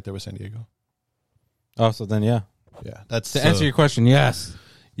right there with San Diego. Oh, so then yeah. That's to answer your question. Yes.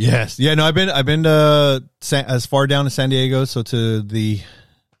 Yeah. No, I've been to as far down as San Diego, so to the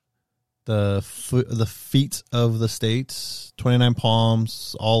feet of the states, 29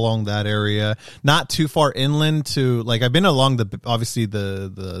 Palms, all along that area. Not too far inland to like I've been along obviously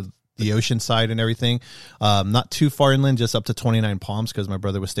the ocean side and everything. Not too far inland, just up to 29 Palms because my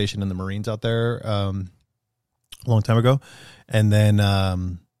brother was stationed in the Marines out there a long time ago, and then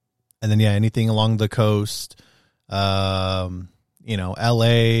yeah, anything along the coast, LA,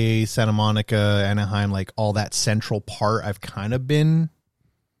 Santa Monica, Anaheim, like all that central part, I've kind of been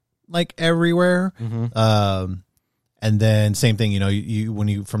like everywhere. Mm-hmm. And then same thing, you when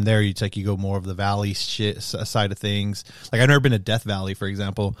you from there, you go more of the valley shit side of things. Like I've never been to Death Valley, for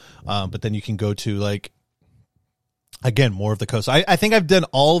example, but then you can go to like again more of the coast. I think I've done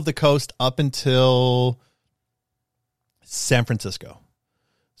all of the coast up until San Francisco.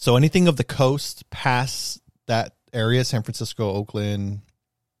 So anything of the coast past that area, San Francisco, Oakland,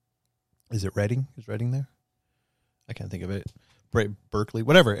 is it Redding? Is Redding there? I can't think of it. Berkeley,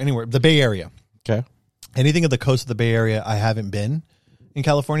 whatever, anywhere, the Bay Area. Okay. Anything of the coast of the Bay Area, I haven't been in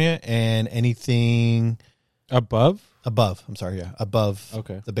California, and anything above, the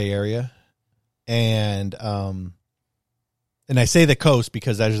Bay Area, and I say the coast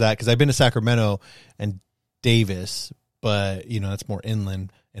because there's that because I've been to Sacramento and Davis, but that's more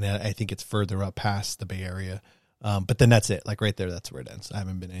inland, and I think it's further up past the Bay Area. But then that's it, like right there, that's where it ends. I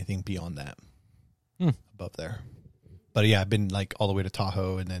haven't been anything beyond that above there. But yeah, I've been like all the way to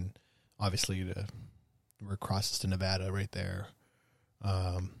Tahoe, and then obviously we're crosses to Nevada right there.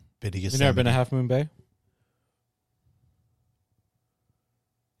 You've never been to Half Moon Bay?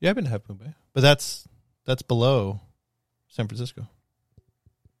 Yeah, I've been to Half Moon Bay, but that's below San Francisco.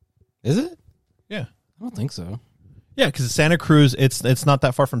 Is it? Yeah, I don't think so. Yeah, because Santa Cruz, it's not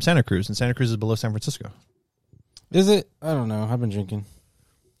that far from Santa Cruz, and Santa Cruz is below San Francisco. Is it? I don't know. I've been drinking.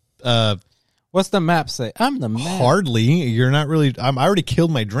 What's the map say? I'm the map. Hardly. You're not really. I already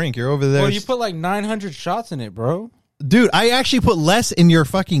killed my drink. You're over there. Well, you put like 900 shots in it, bro. Dude, I actually put less in your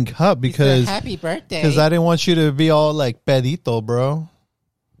fucking cup because happy birthday. Because I didn't want you to be all like pedito, bro.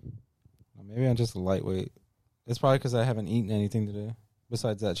 Maybe I'm just a lightweight. It's probably because I haven't eaten anything today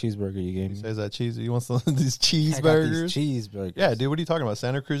besides that cheeseburger you gave me. Says that cheese. You want some of these cheeseburgers? Cheeseburgers. Yeah, dude. What are you talking about?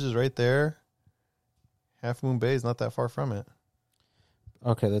 Santa Cruz is right there. Half Moon Bay is not that far from it.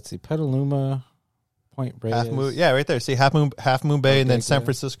 Okay, let's see. Petaluma, Point Reyes. Right there. See Half Moon Bay, and then San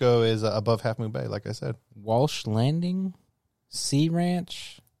Francisco is above Half Moon Bay, like I said. Walsh Landing, Sea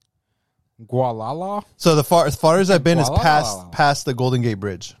Ranch, Gualala. So as far as I've been is past the Golden Gate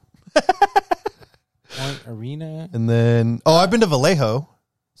Bridge. Point Arena. And then I've been to Vallejo.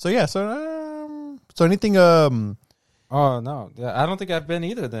 So yeah, so anything Oh no. Yeah, I don't think I've been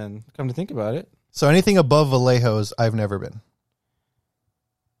either then, come to think about it. So anything above Vallejo's I've never been.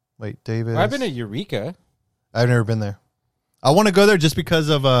 Wait, Davis. Well, I've been to Eureka. I've never been there. I want to go there just because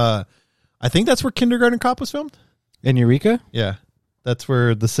of I think that's where Kindergarten Cop was filmed. In Eureka? Yeah. That's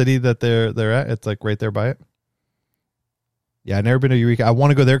where the city that they're at. It's like right there by it. Yeah, I've never been to Eureka. I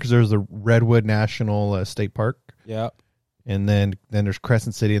want to go there because there's the Redwood National State Park. Yeah. And then there's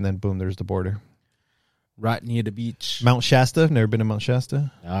Crescent City, and then boom, there's the border. Right near the beach. Mount Shasta. Never been to Mount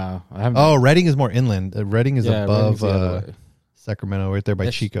Shasta. I haven't. Oh, Redding is more inland. Redding is above Redding's Sacramento, right there by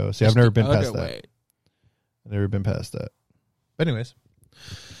Chico. See, I've never been past that. Way. I've never been past that. But anyways.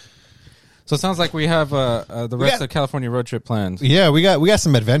 So it sounds like we have the rest of the California road trip planned. Yeah, we got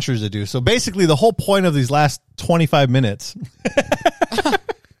some adventures to do. So basically, the whole point of these last 25 minutes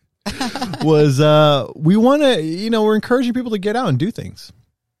was we want to, we're encouraging people to get out and do things.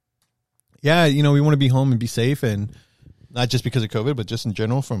 Yeah, we want to be home and be safe, and not just because of COVID, but just in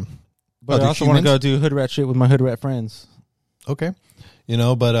general from. But I also want to go do hood rat shit with my hood rat friends. Okay,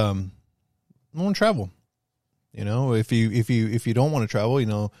 but I want to travel. If you don't want to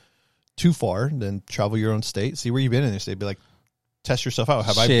travel, too far, then travel your own state. See where you've been in this state. Be like, test yourself out.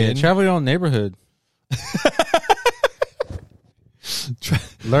 Have I been? Travel your own neighborhood.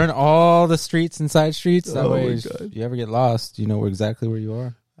 Learn all the streets and side streets. That way, if you ever get lost, you know exactly where you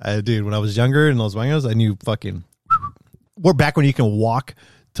are. Dude, when I was younger in Los Baños, I knew fucking we're back when you can walk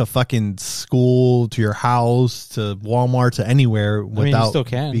to fucking school, to your house, to Walmart, to anywhere without still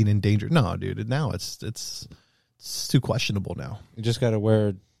can. being in danger. No, dude. Now it's too questionable now. You just got to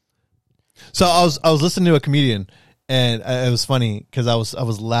wear. So I was listening to a comedian, and it was funny because I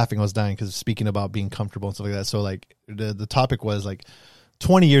was laughing, I was dying because speaking about being comfortable and stuff like that. So like the topic was like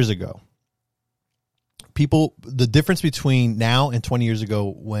 20 years ago. The difference between now and 20 years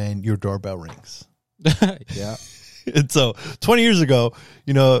ago when your doorbell rings. Yeah. And so 20 years ago,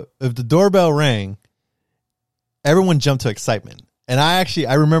 if the doorbell rang, everyone jumped to excitement. And I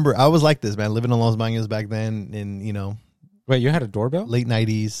remember I was like this, man, living in Los Baños back then in, Wait, you had a doorbell? late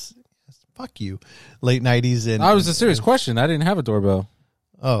 90s. Fuck you. Late 90s. And That was a serious question. I didn't have a doorbell.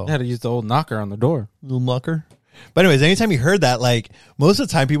 Oh. I had to use the old knocker on the door. Little mucker. But anyways, anytime you heard that, like most of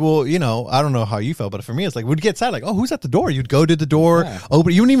the time people, I don't know how you felt, but for me, it's like, we'd get sad. Like, oh, who's at the door? You'd go to the door,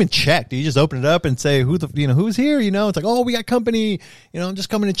 open, you wouldn't even check. You just open it up and say, who's here? It's like, oh, we got company, I'm just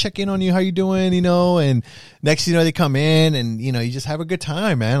coming to check in on you. How you doing? And next, they come in and, you just have a good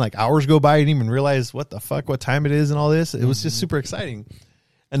time, man. Like hours go by. You didn't even realize what the fuck, what time it is and all this. It was just super exciting.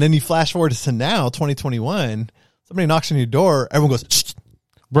 And then you flash forward to now, 2021, somebody knocks on your door. Everyone goes, shh.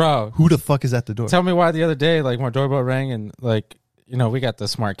 Bro, Who the fuck is at the door? tell me why the other day, like my doorbell rang and like, we got the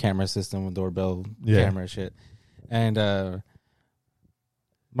smart camera system with doorbell camera shit. And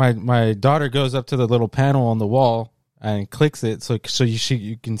my daughter goes up to the little panel on the wall and clicks it so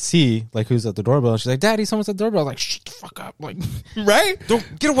you can see like who's at the doorbell. And she's like, "Daddy, someone's at the doorbell." I'm like, shut the fuck up. Like, right?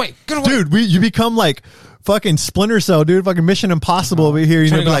 Don't get away. Dude, you become like fucking Splinter Cell, dude. Fucking Mission Impossible over here.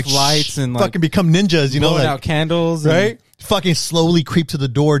 Turning Be off like lights and like fucking become ninjas. blowing Like, out candles, right? Fucking slowly creep to the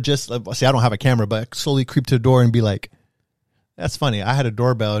door. Just see, I don't have a camera, but slowly creep to the door and be like, "That's funny. I had a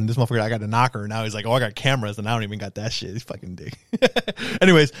doorbell and this motherfucker, I got a knocker. And now he's like, oh, I got cameras and I don't even got that shit. He's fucking dick."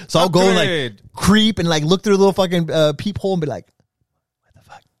 Anyways, so I'll go and like creep and like look through the little fucking peephole and be like, "What the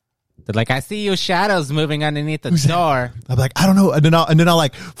fuck?" They're like, "I see your shadows moving underneath the door." I'm like, "I don't know." And then I'll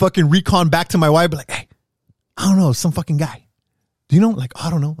like fucking recon back to my wife, be like, "Hey, I don't know, some fucking guy. Do you know?" Like,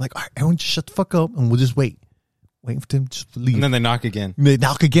 "I don't know." Like, all right, everyone just shut the fuck up and we'll just wait for them to just leave. And then they knock again. And they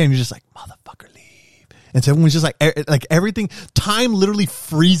knock again. You're just like, "Motherfucker, leave." And so everyone's just like everything. Time literally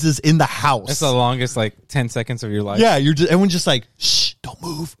freezes in the house. That's the longest like 10 seconds of your life. Yeah, everyone's just like, "Shh, don't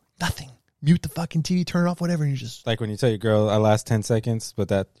move, nothing. Mute the fucking TV, turn it off, whatever." And you're just Like when you tell your girl, "I last 10 seconds," but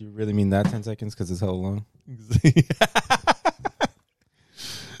that you really mean that 10 seconds because it's hella long.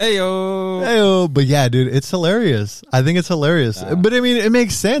 Heyo. But yeah, dude, it's hilarious. I think it's hilarious. But I mean, it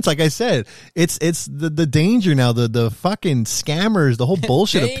makes sense. Like I said, it's the danger now, the fucking scammers, the whole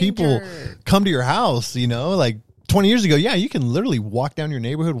bullshit of people come to your house, like 20 years ago. Yeah, you can literally walk down your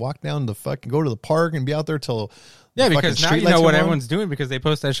neighborhood, walk down go to the park and be out there till because now you know what everyone's doing because they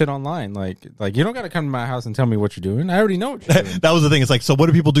post that shit online. Like you don't got to come to my house and tell me what you're doing. I already know what you're doing. That was the thing. It's like, so what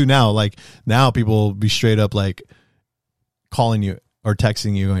do people do now? Like now people be straight up like calling you or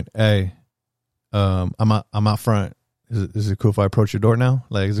texting you going, "Hey, I'm out front. Is it cool if I approach your door now?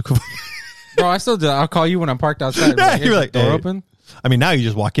 Like, is it cool?" Bro, I still do. I'll call you when I'm parked outside. Like, you're like, door "Hey." open. I mean, now you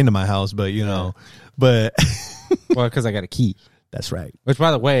just walk into my house, but but Well, because I got a key. that's right, Which,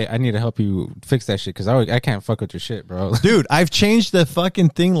 by the way, I need to help you fix that shit because I can't fuck with your shit, bro. dude. I've changed the fucking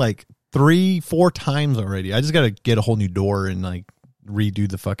thing like 3-4 times already. I just got to get a whole new door and like redo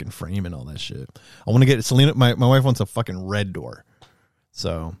the fucking frame and all that shit. I want to get Selena. My wife wants a fucking red door,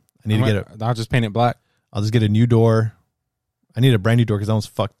 so I need to get it. I'll just paint it black. I'll just get a new door. I need a brand new door because that one's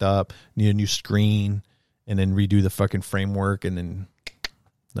fucked up. Need a new screen and then redo the fucking framework and then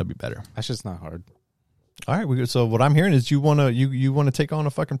that'd be better. That's just not hard. All right. So what I'm hearing is you wanna take on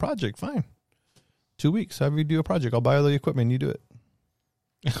a fucking project. Fine. 2 weeks. Have you do a project. I'll buy all the equipment and you do it.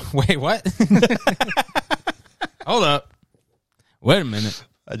 Wait, what? Hold up. Wait a minute.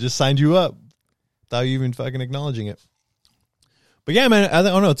 I just signed you up without you even fucking acknowledging it. But yeah, man, I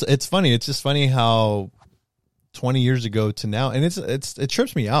don't know. It's funny. It's just funny how 20 years ago to now, and it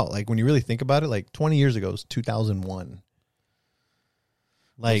trips me out. Like when you really think about it, like 20 years ago is 2001.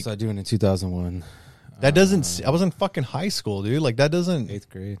 Like, What was I doing in 2001? that doesn't. I was in fucking high school, dude. Like that doesn't. 8th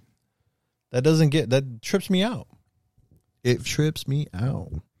grade. That trips me out. It trips me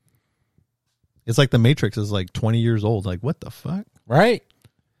out. It's like the Matrix is like 20 years old. Like what the fuck? Right?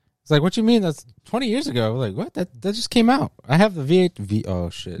 It's like, what you mean? That's 20 years ago. Like, what? That just came out. I have the oh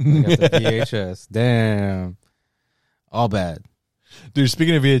shit. I got the VHS. Damn. All bad. Dude,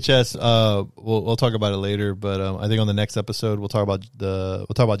 speaking of VHS, we'll talk about it later, but I think on the next episode we'll talk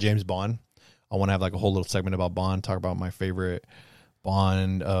about James Bond. I want to have like a whole little segment about Bond, talk about my favorite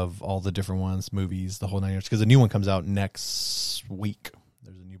Bond of all the different ones, movies, the whole 9 years, because the new one comes out next week.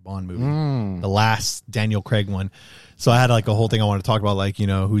 There's a new Bond movie, the last Daniel Craig one. So I had like a whole thing I want to talk about, like, you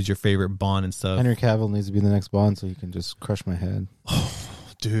know, who's your favorite Bond and stuff. Henry Cavill needs to be the next Bond so he can just crush my head.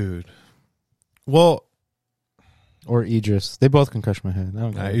 Dude. Well, or Idris. They both can crush my head. I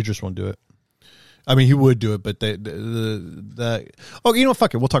don't care. Idris won't do it. I mean, he would do it, but oh, you know,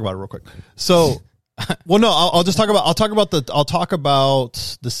 fuck it. We'll talk about it real quick. So, well, no, I'll talk about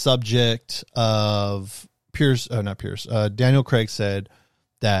the subject of Daniel Craig said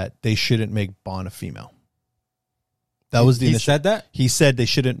that they shouldn't make Bond a female. That was the he initial. said that? He said they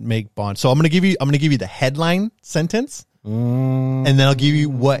shouldn't make Bond. So I'm gonna give you the headline sentence, and then I'll give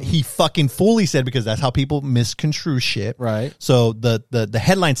you what he fucking fully said, because that's how people misconstrue shit. Right. So the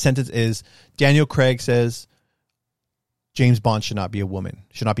headline sentence is Daniel Craig says James Bond should not be a woman,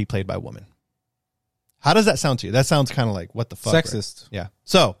 should not be played by a woman. How does that sound to you? That sounds kind of like, what the fuck? Sexist. Right? Yeah.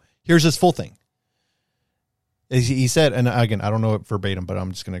 So here's his full thing. He said, and again, I don't know it verbatim, but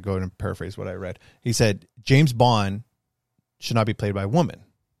I'm just going to go and paraphrase what I read. He said, James Bond should not be played by a woman.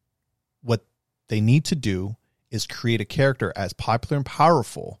 What they need to do is create a character as popular and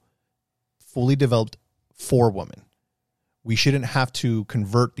powerful, fully developed for women. We shouldn't have to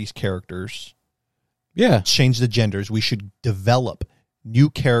convert these characters. Yeah. Change the genders. We should develop new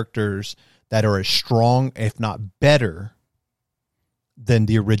characters that are as strong, if not better, than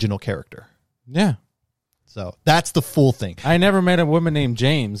the original character. Yeah. So that's the full thing. I never met a woman named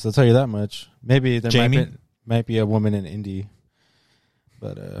James. I'll tell you that much. Maybe there Jamie? might be a woman in Indy,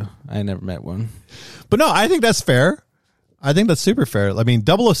 but I never met one. But no, I think that's fair. I think that's super fair. I mean,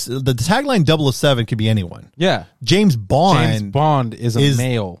 the tagline 007 could be anyone. Yeah. James Bond. James Bond is a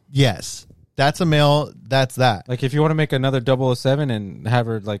male. Yes. That's a male. That's that. Like, if you want to make another 007 and have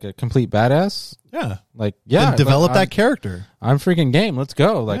her like a complete badass, Yeah. like, yeah. Then develop that character. I'm freaking game. Let's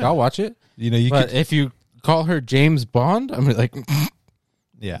go. Like, Yeah. I'll watch it. You know, But if you call her James Bond, I'm like,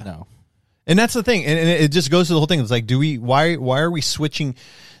 yeah. no. And that's the thing. And it just goes to the whole thing. It's like, why are we switching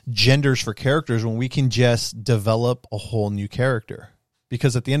genders for characters when we can just develop a whole new character?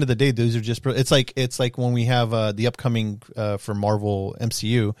 Because at the end of the day, those are just, it's like when we have the upcoming for Marvel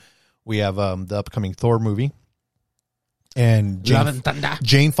MCU, we have the upcoming Thor movie, and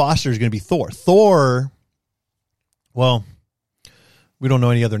Jane Foster is going to be Thor. Thor, well, we don't know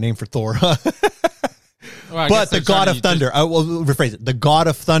any other name for Thor. Well, but the God of Thunder, I will rephrase it. The God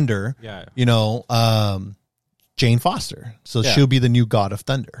of Thunder, Yeah. you know, Jane Foster. So Yeah. she'll be the new God of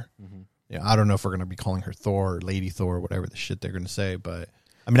Thunder. Mhm. Yeah, I don't know if we're going to be calling her Thor or Lady Thor or whatever the shit they're going to say. But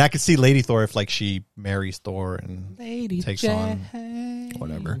I mean, I could see Lady Thor if like she marries Thor and takes on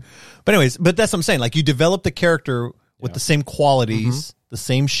whatever. But anyways, but that's what I'm saying. Like, you develop the character with the same qualities, the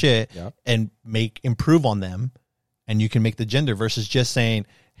same shit, and improve on them, and you can make the gender versus just saying,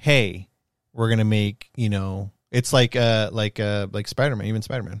 hey, we're gonna make, you know, it's like Spider-Man, even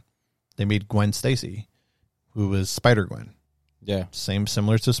Spider-Man. They made Gwen Stacy, who was Spider-Gwen. Yeah.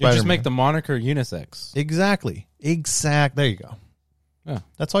 Similar to Spider-Man. You just make the moniker unisex. Exactly. There you go. Yeah.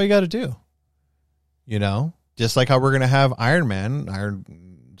 That's all you got to do. You know, just like how we're gonna have Iron Man,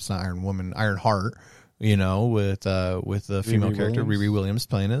 it's not Iron Woman, Iron Heart. You know, with the female character Riri Williams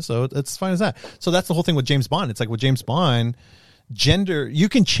playing it, so it's fine as that. So that's the whole thing with James Bond. It's like with James Bond, gender, you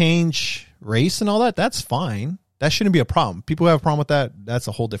can change race and all that. That's fine. That shouldn't be a problem. People who have a problem with that, that's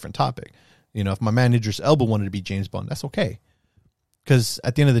a whole different topic. You know, if my man Idris Elba wanted to be James Bond, that's okay. Because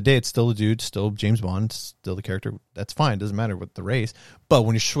at the end of the day, it's still a dude, still James Bond, still the character. That's fine. It doesn't matter with the race. But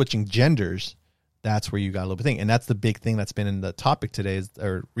when you're switching genders, that's where you got a little bit thing. And that's the big thing that's been in the topic today,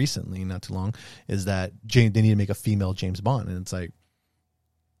 or recently, not too long, is that they need to make a female James Bond. And it's like,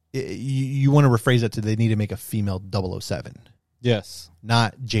 you want to rephrase that to they need to make a female 007. Yes.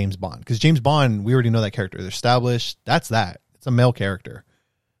 Not James Bond. Because James Bond, we already know that character. They're established. That's that. It's a male character.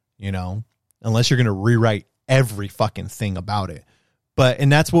 You know? Unless you're going to rewrite every fucking thing about it.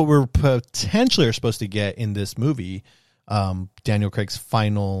 And that's what we're potentially are supposed to get in this movie. Daniel Craig's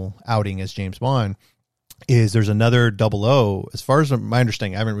final outing as James Bond is there's another 00. As far as my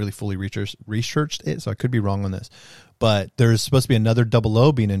understanding, I haven't really fully researched it, so I could be wrong on this. But there's supposed to be another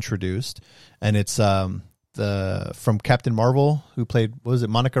 00 being introduced. And it's from Captain Marvel, who played, what was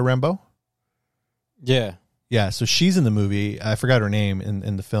it, Monica Rambeau? Yeah. Yeah, so she's in the movie. I forgot her name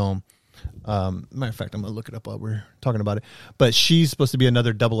in the film. Matter of fact, I'm going to look it up while we're talking about it. But she's supposed to be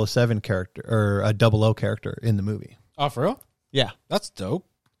another 007 character, or a 00 character in the movie. Oh, for real? Yeah. That's dope.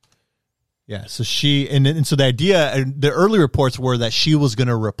 Yeah, so and so the idea, the early reports were that she was going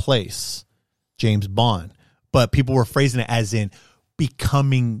to replace James Bond. But people were phrasing it as in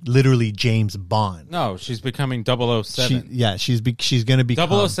becoming literally James Bond. No, she's becoming 007. She's going to become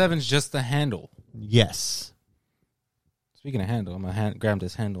 007's just the handle. Yes. Speaking of handle, I'm gonna grab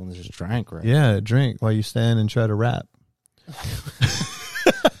this handle and just drank right. Yeah, drink while you stand and try to rap.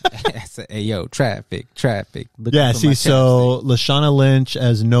 Hey, yo, traffic. Look Yeah, up see, my so Lashana Lynch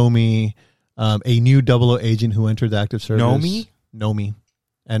as Nomi, a new 00 agent who entered the active service. Nomi? Nomi.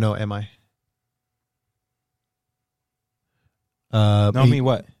 Nomi. Know me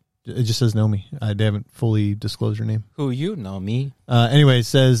what? It just says Nomi. They haven't fully disclosed her name. Who you know me? Anyway, it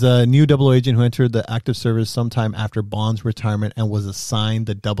says new 00 agent who entered the active service sometime after Bond's retirement and was assigned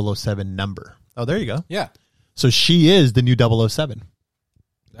the 007 number. Oh, there you go. Yeah, So she is the new 007.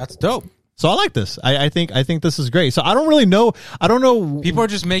 that's dope. So I like this. I think this is great. So I don't really know. I don't know. People are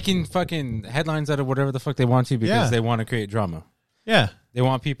just making fucking headlines out of whatever the fuck they want to because Yeah. they want to create drama. Yeah. They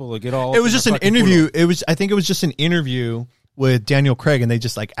want people to get all. It was in just their an fucking interview. poodle. I think it was just an interview with Daniel Craig, and they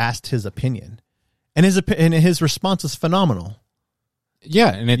just like asked his opinion, and his response is phenomenal.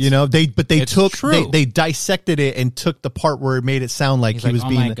 Yeah, and it's They it's took true. they dissected it and took the part where it made it sound like he's he like, was oh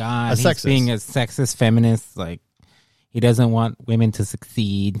being my god, a he's sexist. being a sexist feminist. Like he doesn't want women to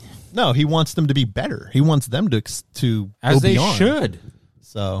succeed No, he wants them to be better. He wants them to as go they beyond. should.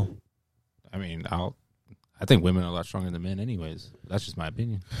 So I mean, I think women are a lot stronger than men, anyways. That's just my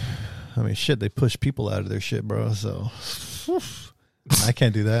opinion. I mean, shit, they push people out of their shit, bro. So I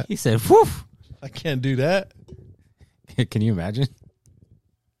can't do that. He said, "Whew." I can't do that. Can you imagine?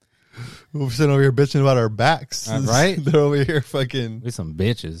 We're sitting over here bitching about our backs, Right? They're over here fucking. We some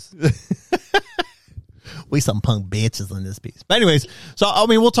bitches. We some punk bitches in this piece. But anyways, so I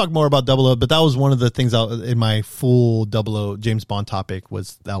mean, we'll talk more about 00, but that was one of the things in my full 00 James Bond topic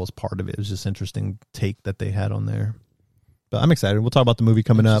that was part of it. It was just interesting take that they had on there. But I'm excited. We'll talk about the movie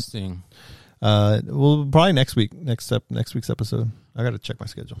coming up. Interesting. We'll probably next week's episode. I got to check my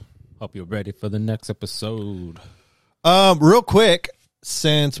schedule. Hope you're ready for the next episode. Real quick,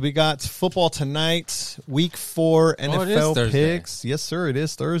 since we got football tonight, week 4 it is NFL Thursday. picks. Yes, sir. It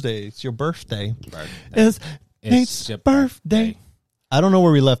is Thursday. It's your birthday. It's It's Nate's your birthday. I don't know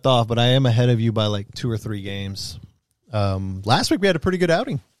where we left off, but I am ahead of you by like 2 or 3 games. Last week we had a pretty good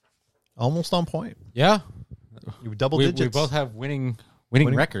outing, almost on point. Yeah. You were double We digits. both have winning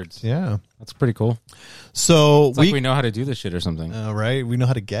records. Yeah. That's pretty cool. So It's like we know how to do this shit or something. right. We know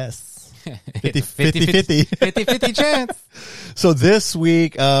how to guess. 50 50 chance. So this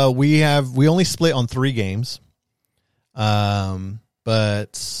week we only split on 3 games. But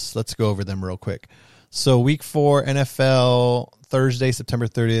let's go over them real quick. So week 4 NFL Thursday, September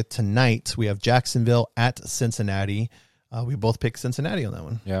 30th tonight, we have Jacksonville at Cincinnati. We both picked Cincinnati on that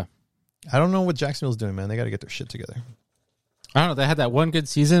one. Yeah. I don't know what Jacksonville's doing, man. They got to get their shit together. I don't know. They had that one good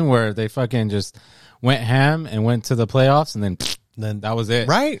season where they fucking just went ham and went to the playoffs, and then that was it.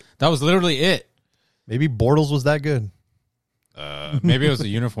 Right? That was literally it. Maybe Bortles was that good. Maybe it was the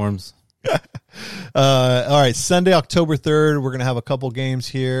uniforms. All right, Sunday, October 3rd, we're going to have a couple games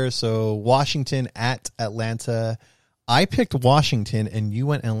here. So Washington at Atlanta. I picked Washington, and you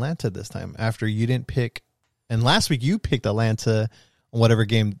went Atlanta this time after you didn't pick. And last week you picked Atlanta on whatever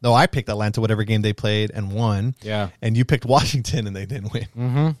game. No, I picked Atlanta, whatever game they played and won. Yeah. And you picked Washington, and they didn't win.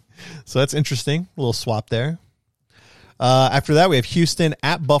 Mm-hmm. So that's interesting. A little swap there. After that, we have Houston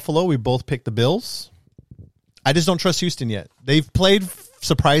at Buffalo. We both picked the Bills. I just don't trust Houston yet. They've played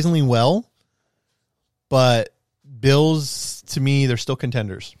surprisingly well, but Bills, to me, they're still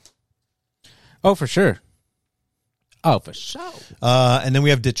contenders. Oh, for sure. Oh, for sure. And then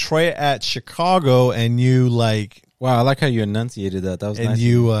we have Detroit at Chicago, and you Wow, I like how you enunciated that. That was and nice.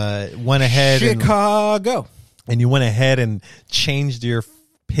 you went ahead Chicago. and you went ahead and changed your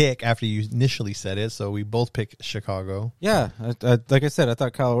pick after you initially said it. So we both picked Chicago. Yeah, like I said, I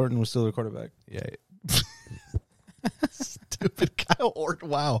thought Kyle Orton was still the quarterback. Yeah. Stupid Kyle Orton.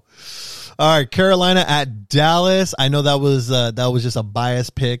 Wow. All right, Carolina at Dallas. I know that was just a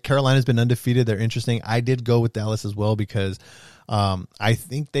biased pick. Carolina's been undefeated. They're interesting. I did go with Dallas as well because I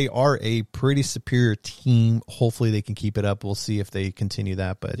think they are a pretty superior team. Hopefully they can keep it up. We'll see if they continue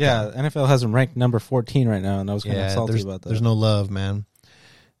that. But Yeah, NFL has them ranked number 14 right now, and I was kind of salty about that. There's no love, man.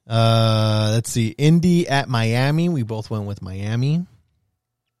 Let's see. Indy at Miami. We both went with Miami.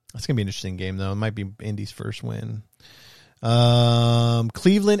 That's going to be an interesting game, though. It might be Indy's first win.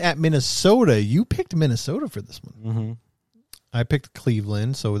 Cleveland at Minnesota. You picked Minnesota for this one. Mm-hmm. I picked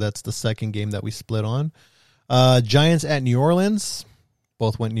Cleveland, so that's the second game that we split on. Giants at New Orleans.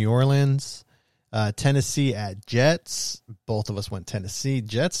 Both went New Orleans. Tennessee at Jets. Both of us went Tennessee.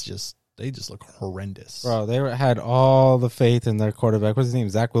 Jets they just look horrendous. Bro, they had all the faith in their quarterback. What's his name?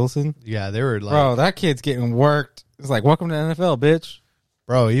 Zach Wilson? Yeah, they were like... Bro, that kid's getting worked. It's like, welcome to the NFL, bitch.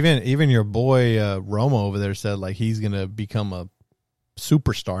 Bro, even your boy Romo over there said like he's gonna become a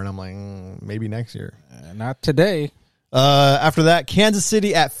superstar, and I'm like, maybe next year. Not today. After that, Kansas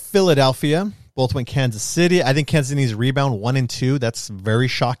City at Philadelphia. Both went Kansas City. I think Kansas City needs a rebound 1-2. That's very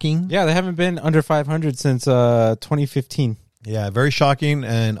shocking. Yeah, they haven't been under 500 since 2015. Yeah, very shocking.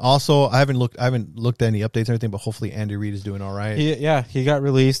 And also, I haven't looked at any updates or anything, but hopefully Andy Reid is doing all right. He got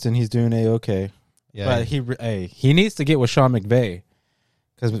released and he's doing a-okay. Yeah, but he needs to get with Sean McVay,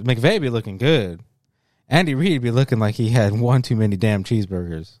 because McVay be looking good. Andy Reid be looking like he had one too many damn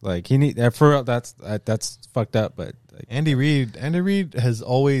cheeseburgers. Like he need that for that's fucked up. But like, Andy Reid has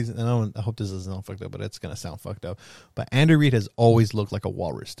always, and I hope this doesn't sound fucked up, but it's gonna sound fucked up. But Andy Reid has always looked like a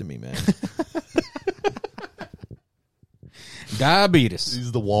walrus to me, man. Diabetes.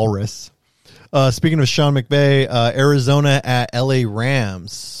 He's the walrus. Speaking of Sean McVay, Arizona at LA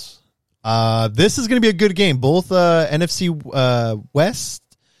Rams. This is gonna be a good game. Both NFC West.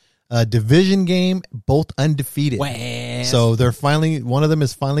 Division game, both undefeated. West. So they're one of them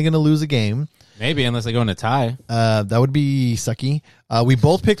is finally going to lose a game. Maybe, unless they go in a tie. That would be sucky. We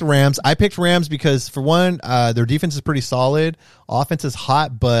both picked Rams. I picked Rams because, for one, their defense is pretty solid. Offense is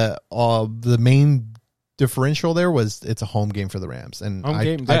hot, but the main differential there was it's a home game for the Rams. And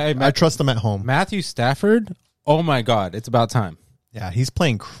I trust them at home. Matthew Stafford, oh my God, it's about time. Yeah, he's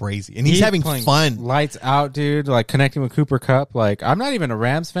playing crazy, and he's having fun. Lights out, dude. Like connecting with Cooper Kupp. Like, I'm not even a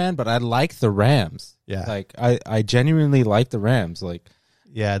Rams fan, but I like the Rams. Yeah, like I genuinely like the Rams. Like,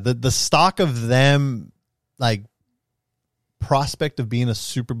 yeah, the stock of them, like prospect of being a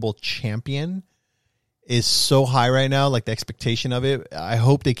Super Bowl champion, is so high right now. Like the expectation of it. I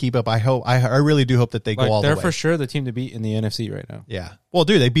hope they keep up. I really do hope that they go all the way. They're for sure the team to beat in the NFC right now. Yeah. Well,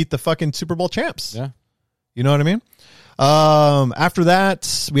 dude, they beat the fucking Super Bowl champs. Yeah. You know what I mean? After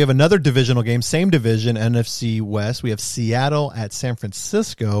that, we have another divisional game, same division, NFC West. We have Seattle at San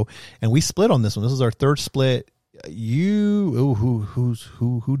Francisco, and we split on this one. This is our third split. Who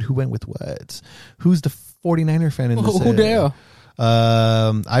went with what? Who's the 49er fan in this? Who dare?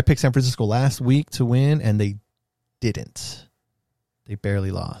 I picked San Francisco last week to win, and they didn't. They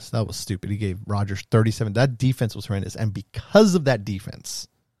barely lost. That was stupid. He gave Rodgers 37. That defense was horrendous, and because of that defense,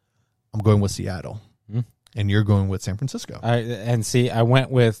 I'm going with Seattle. And you're going with San Francisco. I went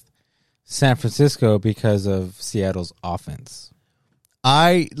with San Francisco because of Seattle's offense.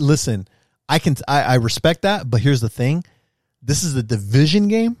 I respect that, but here's the thing. This is a division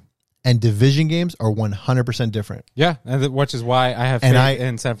game, and division games are 100% different. Yeah, which is why I have faith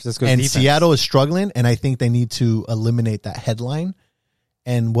in San Francisco's defense. Seattle is struggling, and I think they need to eliminate that headline.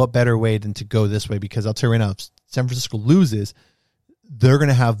 And what better way than to go this way? Because I'll tell you right now, if San Francisco loses, they're going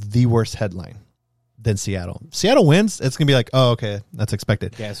to have the worst headline than Seattle. Seattle wins, it's gonna be like, oh, okay, that's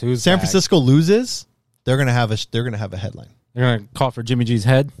expected. Guess who's San back? Francisco loses, they're gonna have a headline. They're gonna call for Jimmy G's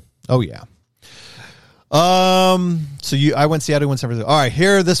head. Oh yeah. I went Seattle, went San Francisco. All right,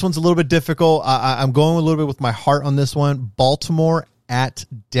 here this one's a little bit difficult. I'm going a little bit with my heart on this one. Baltimore at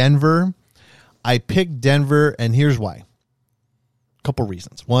Denver. I picked Denver, and here's why. A couple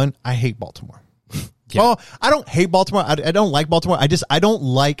reasons. One, I hate Baltimore. Yeah. Oh, I don't hate Baltimore. I don't like Baltimore. I don't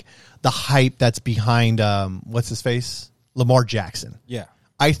like the hype that's behind what's his face? Lamar Jackson. Yeah.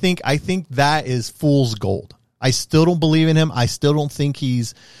 I think that is fool's gold. I still don't believe in him. I still don't think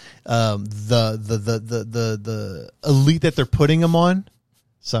he's the elite that they're putting him on.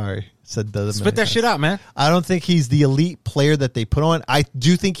 Sorry. Said the Spit that shit out, man. I don't think he's the elite player that they put on. I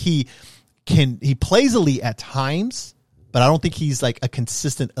do think he plays elite at times. But I don't think he's like a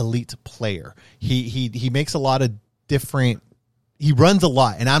consistent elite player. He makes a lot of different. He runs a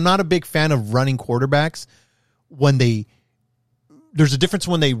lot, and I'm not a big fan of running quarterbacks. There's a difference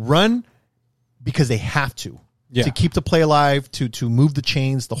when they run because they have to keep the play alive, to move the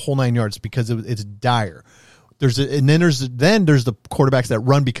chains, the whole 9 yards, because it's dire. There's the quarterbacks that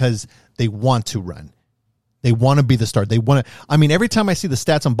run because they want to run. They want to be the star. They want to. I mean, every time I see the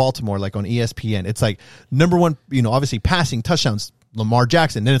stats on Baltimore, like on ESPN, it's like number one, obviously passing touchdowns, Lamar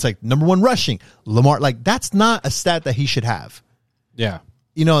Jackson. Then it's like number one rushing, Lamar. Like, that's not a stat that he should have. Yeah.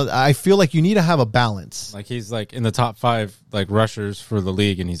 I feel like you need to have a balance. Like, he's like in the top 5 like rushers for the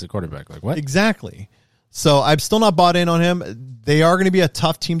league, and he's a quarterback. Like, what? Exactly. So I'm still not bought in on him. They are going to be a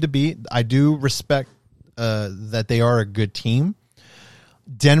tough team to beat. I do respect that they are a good team.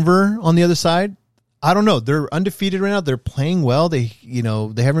 Denver on the other side, I don't know. They're undefeated right now. They're playing well. They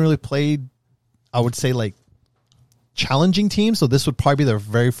haven't really played, I would say, like challenging teams. So this would probably be their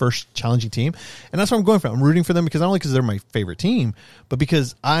very first challenging team. And that's what I'm going for. I'm rooting for them because not only because they're my favorite team, but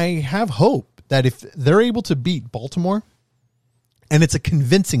because I have hope that if they're able to beat Baltimore, and it's a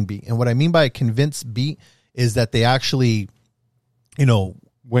convincing beat. And what I mean by a convinced beat is that they actually,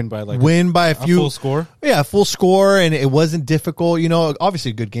 win by a few, full score. Yeah, full score, and it wasn't difficult. Obviously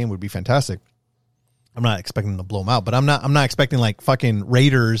a good game would be fantastic. I'm not expecting to blow them out, but I'm not expecting like fucking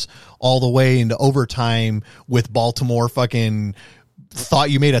Raiders all the way into overtime with Baltimore fucking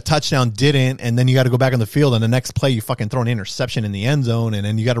thought you made a touchdown, didn't, and then you got to go back on the field, and the next play you fucking throw an interception in the end zone, and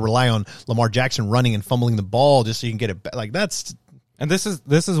then you got to rely on Lamar Jackson running and fumbling the ball just so you can get it back. Like that's. And this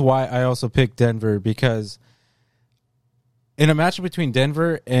is why I also picked Denver, because in a matchup between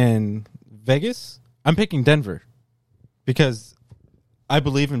Denver and Vegas, I'm picking Denver because I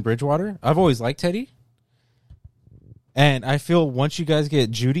believe in Bridgewater. I've always liked Teddy. And I feel once you guys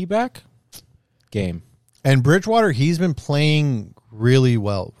get Judy back, game. And Bridgewater, he's been playing really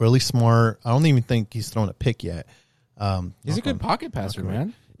well, really smart. I don't even think he's thrown a pick yet. He's a good pocket passer,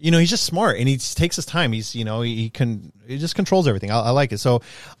 man. You know, he's just smart, and he takes his time. He's, you know, he just controls everything. I like it. So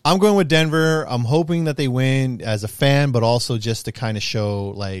I'm going with Denver. I'm hoping that they win as a fan, but also just to kind of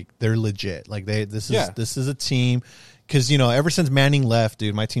show like they're legit. Like this is a team, because you know ever since Manning left,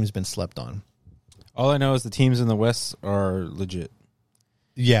 dude, my team's been slept on. All I know is the teams in the West are legit.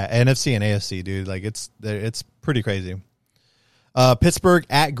 Yeah, NFC and AFC, dude. Like it's pretty crazy. Pittsburgh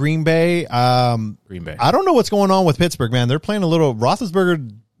at Green Bay. Green Bay. I don't know what's going on with Pittsburgh, man. They're playing a little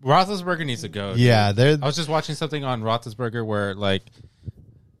Roethlisberger needs to go. Yeah, I was just watching something on Roethlisberger where, like,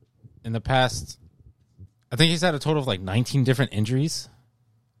 in the past, I think he's had a total of like 19 different injuries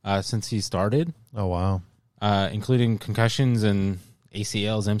since he started. Oh wow, including concussions and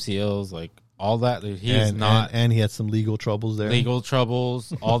ACLs, MCLs, like all that. He is not, and he had some legal troubles there. Legal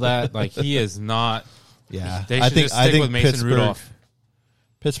troubles, all that. Like he is not. Yeah, they should just stick with Mason Rudolph.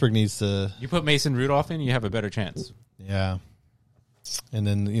 Pittsburgh needs to. You put Mason Rudolph in, you have a better chance. Yeah. And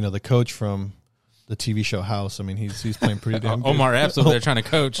then, you know, the coach from the TV show House, I mean, he's playing pretty damn good. Omar Epps over there trying to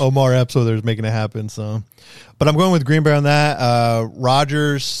coach. Omar Epps over there is making it happen. So, but I'm going with Green Bay on that.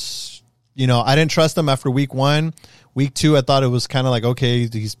 Rodgers, you know, I didn't trust him after week 1. Week 2, I thought it was kind of like, okay,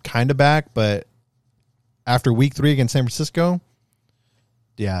 he's kind of back. But after week 3 against San Francisco,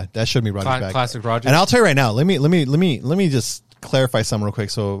 yeah, that showed me Rodgers back. Classic Rodgers. And I'll tell you right now, let me just clarify something real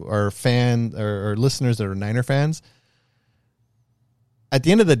quick. So our listeners that are Niner fans, at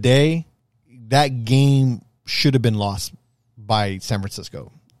the end of the day, that game should have been lost by San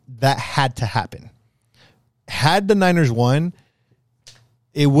Francisco. That had to happen. Had the Niners won,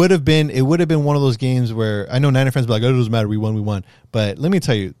 it would have been one of those games where I know Niner fans be like, oh, it doesn't matter, we won. But let me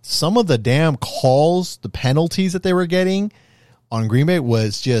tell you, some of the damn calls, the penalties that they were getting on Green Bay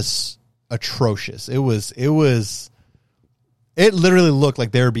was just atrocious. It literally looked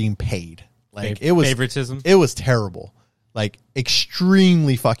like they were being paid. Like it was favoritism. It was terrible. Like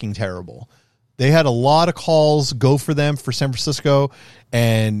extremely fucking terrible. They had a lot of calls go for them for San Francisco,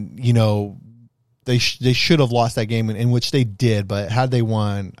 and you know they should have lost that game, in which they did. But had they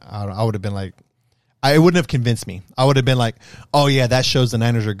won, I would have been like, it wouldn't have convinced me. I would have been like, oh yeah, that shows the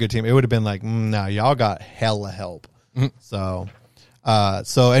Niners are a good team. It would have been like, no, y'all got hella help. Mm-hmm.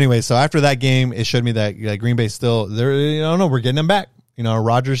 So anyway, so after that game, it showed me that Green Bay still they're, I don't know, we're getting them back. You know,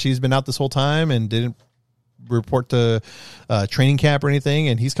 Rodgers, he's been out this whole time and didn't report to training camp or anything,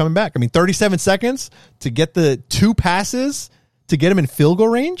 and he's coming back. I mean, 37 seconds to get the 2 passes to get him in field goal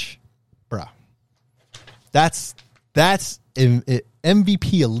range, bro. That's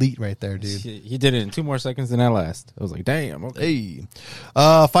MVP elite right there, dude. He did it in 2 more seconds than that last. I was like, damn. Okay.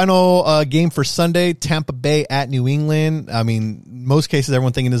 Hey, final game for Sunday: Tampa Bay at New England. I mean, most cases,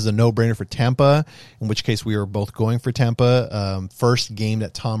 everyone thinking this is a no-brainer for Tampa. In which case, we are both going for Tampa. First game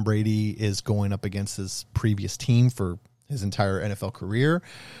that Tom Brady is going up against his previous team for his entire NFL career.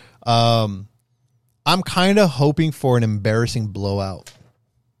 I'm kind of hoping for an embarrassing blowout.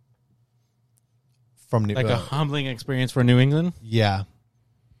 From like a humbling experience for New England. Yeah,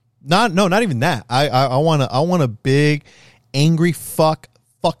 not even that. I want a big angry fuck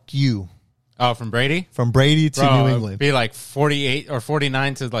you. Oh, from Brady to New England. Be like 48 or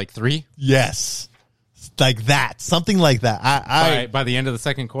 49 to like 3. Yes, like that, something like that. By the end of the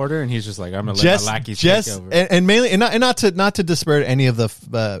second quarter, and he's just like, I'm gonna let my lackeys take over. And mainly, and not to disparage any of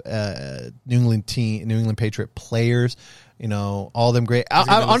the New England Patriot players. You know, all them great.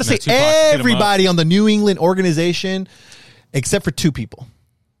 I honestly, everybody on the New England organization, except for 2 people,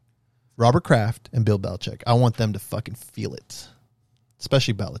 Robert Kraft and Bill Belichick. I want them to fucking feel it,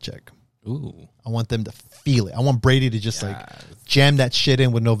 especially Belichick. Ooh, I want them to feel it. I want Brady to just like jam that shit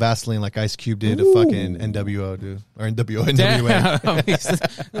in with no Vaseline like Ice Cube did to fucking NWO, dude, or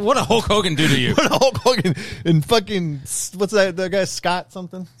NWA. What a Hulk Hogan do to you? What a Hulk Hogan and fucking what's that guy Scott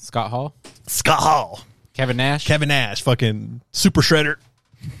something? Scott Hall. Kevin Nash, fucking Super Shredder.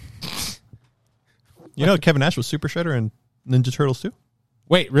 You know Kevin Nash was Super Shredder in Ninja Turtles too?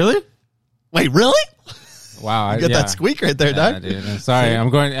 Wait, really? Wow. You got that squeak right there, Yeah, dog. dude. I'm sorry.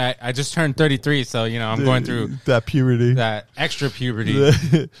 I just turned 33, so, I'm going through that puberty. that extra puberty.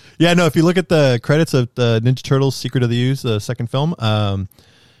 Yeah, no, if you look at the credits of the Ninja Turtles Secret of the Ooze, the second film,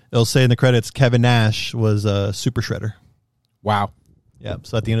 it'll say in the credits Kevin Nash was Super Shredder. Wow. Yeah,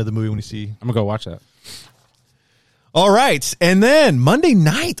 so at the end of the movie when you see... I'm going to go watch that. All right, and then Monday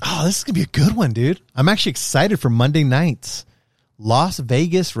night. Oh, this is going to be a good one, dude. I'm actually excited for Monday nights. Las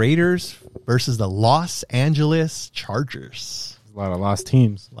Vegas Raiders versus the Los Angeles Chargers. A lot of lost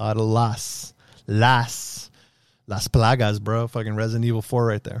teams. A lot of Las Plagas, bro. Fucking Resident Evil 4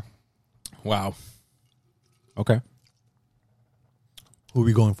 right there. Wow. Okay. Who are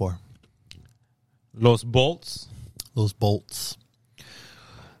we going for? Los Bolts. Those Bolts.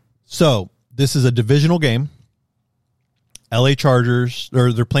 So, this is a divisional game. LA Chargers,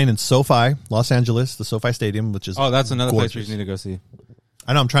 or they're playing in SoFi, Los Angeles, the SoFi Stadium, which is that's another gorgeous. place we need to go see.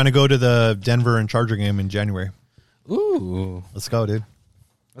 I know, I'm trying to go to the Denver and Charger game in January. Ooh. Let's go, dude.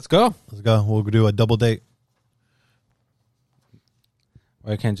 Let's go. Let's go. We'll do a double date.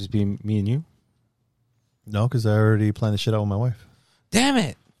 Why can't it just be me and you? No, because I already planned the shit out with my wife. Damn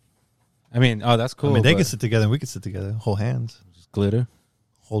it. I mean, that's cool. I mean, they can sit together and we can sit together. Hold hands. Just glitter.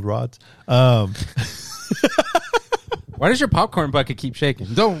 Hold rods. Why does your popcorn bucket keep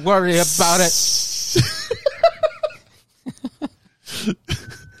shaking? Don't worry about it.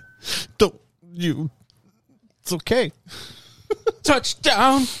 Don't you. It's okay.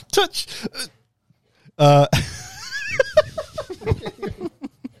 Touchdown. Touch.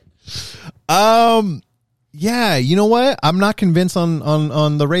 Yeah, you know what? I'm not convinced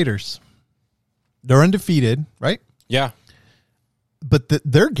on the Raiders. They're undefeated, right? Yeah. But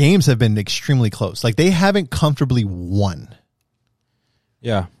their games have been extremely close. Like, they haven't comfortably won.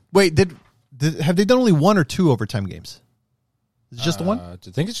 Yeah. Wait, have they done only one or two overtime games? Is it just the one? I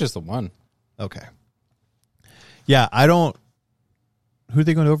think it's just the one. Okay. Yeah, I don't... Who are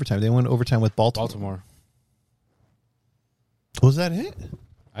they going to overtime? They went overtime with Baltimore. Was that it?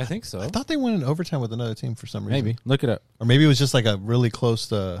 I think so. I thought they went in overtime with another team for some reason. Maybe. Look it up. Or maybe it was just like a really close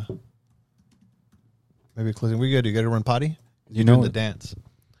to... Maybe closing. We good? You got to run potty? You know the dance.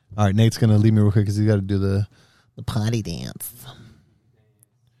 All right, Nate's going to leave me real quick because he's got to do the potty dance.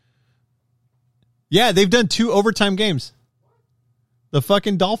 Yeah, they've done 2 overtime games. The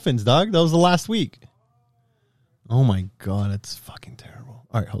fucking Dolphins, dog. That was the last week. Oh, my God. That's fucking terrible.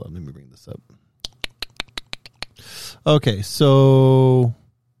 All right, hold on. Let me bring this up. Okay, so...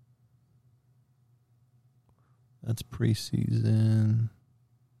 That's preseason.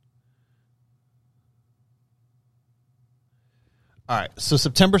 All right, so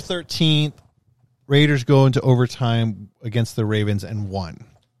September 13th, Raiders go into overtime against the Ravens and won.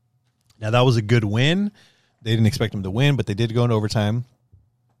 Now, that was a good win. They didn't expect them to win, but they did go into overtime.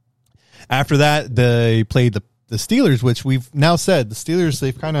 After that, they played the Steelers, which we've now said, the Steelers,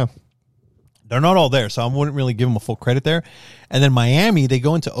 they're not all there, so I wouldn't really give them a full credit there. And then Miami, they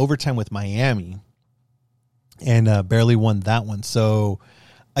go into overtime with Miami and barely won that one. So,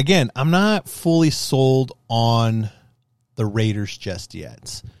 again, I'm not fully sold on the Raiders just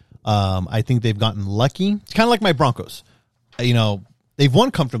yet. I think they've gotten lucky. It's kind of like my Broncos. They've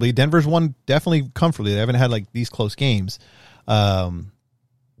won comfortably. Denver's won definitely comfortably. They haven't had like these close games. I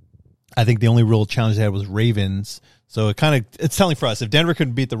think the only real challenge they had was Ravens. So it's telling for us. If Denver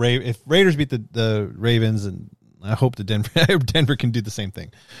could beat if Raiders beat the Ravens, and I hope Denver can do the same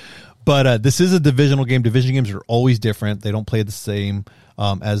thing. But this is a divisional game. Division games are always different. They don't play the same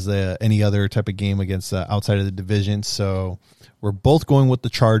as any other type of game against outside of the division. So we're both going with the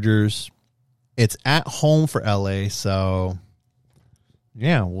Chargers. It's at home for LA. So,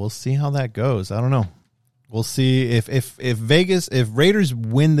 yeah, we'll see how that goes. I don't know. We'll see if Raiders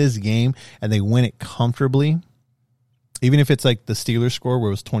win this game and they win it comfortably, even if it's like the Steelers score where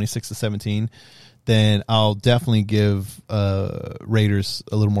it was 26-17, then I'll definitely give Raiders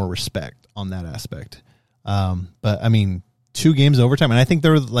a little more respect on that aspect. But I mean, 2 games overtime, and I think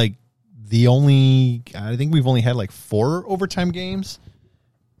they're like I think we've only had like 4 overtime games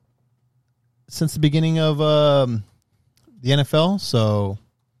since the beginning of the NFL. So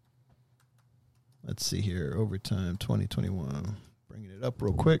let's see here, overtime 2021. Bringing it up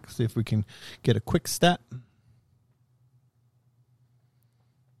real quick, see if we can get a quick stat.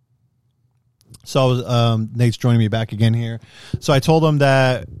 So Nate's joining me back again here. So I told him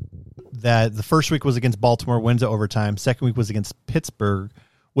that the first week was against Baltimore, wins to overtime. Second week was against Pittsburgh,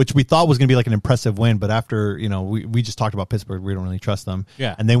 which we thought was going to be like an impressive win. But after, we just talked about Pittsburgh. We don't really trust them.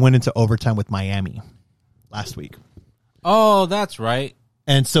 Yeah. And they went into overtime with Miami last week. Oh, that's right.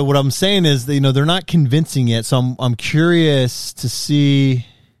 And so what I'm saying is, they're not convincing yet. So I'm curious to see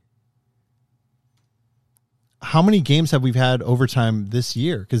how many games have we had overtime this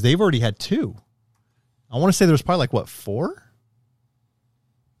year? Because they've already had 2. I want to say there was probably 4?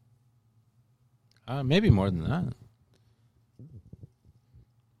 Maybe more than that.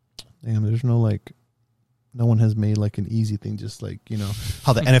 Damn, there's no no one has made an easy thing, just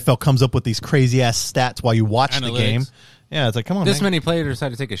how the NFL comes up with these crazy ass stats while you watch the game. Yeah, it's come on, this man. many players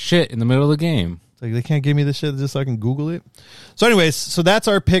had to take a shit in the middle of the game. It's they can't give me this shit just so I can Google it. So anyways, so that's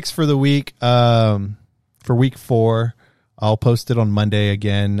our picks for the week. For week 4, I'll post it on Monday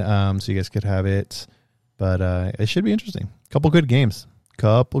again, so you guys could have it. But it should be interesting. Couple good games,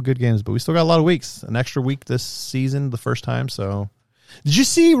 but we still got a lot of weeks. An extra week this season, the first time. So, did you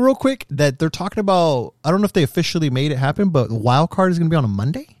see real quick that they're talking about? I don't know if they officially made it happen, but the wild card is going to be on a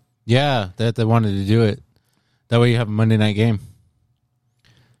Monday. Yeah, they wanted to do it. That way you have a Monday night game.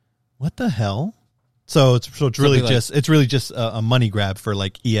 What the hell? So it's really just a money grab for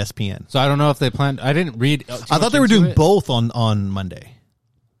ESPN. So I don't know if they planned. I didn't read. I thought they were doing both on Monday.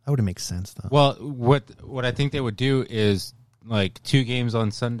 That would make sense though. Well, what I think they would do is 2 games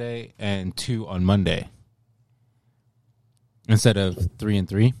on Sunday and 2 on Monday instead of 3 and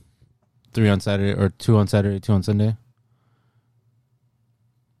 3. 3 on Saturday or 2 on Saturday, 2 on Sunday.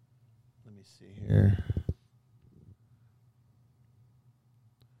 Let me see here.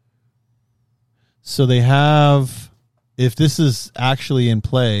 So they have, if this is actually in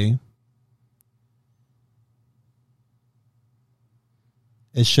play,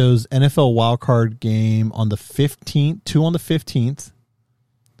 it shows NFL wildcard game on the 15th, 2 on the 15th,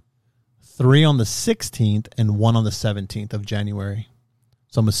 3 on the 16th, and 1 on the 17th of January.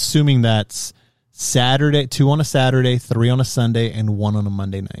 So I'm assuming that's Saturday, 2 on a Saturday, 3 on a Sunday, and 1 on a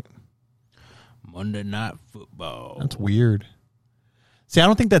Monday night. Monday Night Football. That's weird. See, I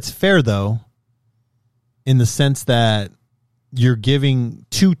don't think that's fair, though, in the sense that you're giving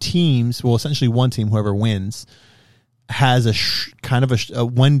 2 teams, well, essentially one team, whoever wins, has a kind of a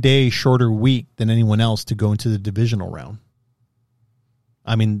 1 day shorter week than anyone else to go into the divisional round.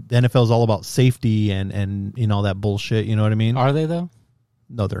 I mean, the NFL is all about safety and all that bullshit. You know what I mean? Are they though?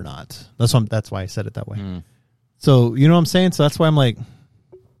 No, they're not. That's why I said it that way. So you know what I'm saying? So that's why I'm I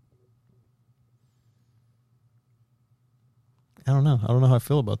don't know. I don't know how I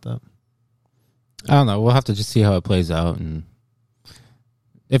feel about that. I don't know. We'll have to just see how it plays out, and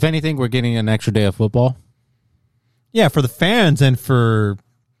if anything, we're getting an extra day of football. Yeah, for the fans and for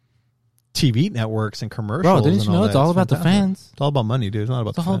TV networks and commercials. Bro, didn't you know it's all about the fans? It's all about money, dude. It's not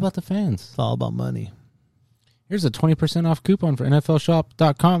about It's all about the fans. It's all about money. Here's a 20% off coupon for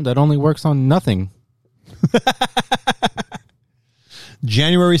NFLshop.com that only works on nothing.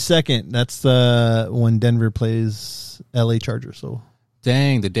 January 2nd. That's when Denver plays LA Chargers. So.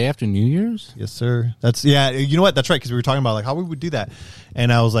 Dang, the day after New Year's? Yes, sir. You know what? That's right, because we were talking about how we would do that.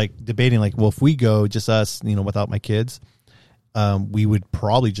 And I was debating well, if we go, just us, without my kids, we would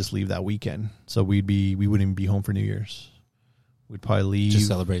probably just leave that weekend. So we wouldn't even be home for New Year's. We'd probably leave. Just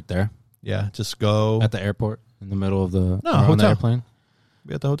celebrate there? Yeah, just go. At the airport? In the middle of the hotel. On the airplane?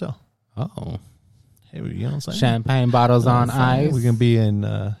 Be at the hotel. Oh. Hey, you know what I'm saying? Champagne bottles on ice. We're going to be in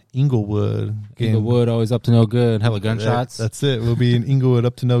Inglewood. Inglewood, always up to no good. Hella gunshots. That's it. We'll be in Inglewood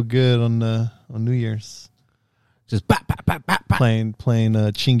up to no good on New Year's. Just bap, bap, bap, bap, bap. Playing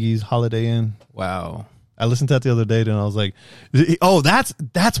Chingy's Holiday Inn. Wow. I listened to that the other day, and I was like, oh, that's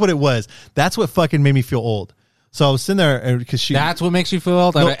what it was. That's what fucking made me feel old. So I was sitting there because That's what makes you feel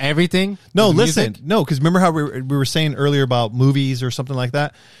old out of everything? No, listen. No, because remember how we were saying earlier about movies or something like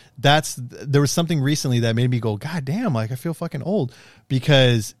that? There was something recently that made me go, God damn, I feel fucking old.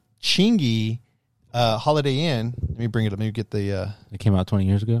 Because Chingy Holiday Inn, let me bring it up. Let me get the... It came out 20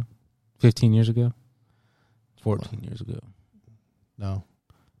 years ago? 15 years ago? 14 years ago. No.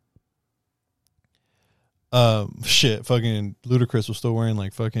 Shit, fucking Ludacris was still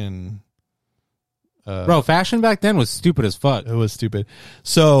wearing fucking... Bro, fashion back then was stupid as fuck. It was stupid.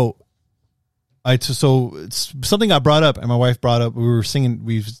 So it's something got brought up, and my wife brought up. We were singing.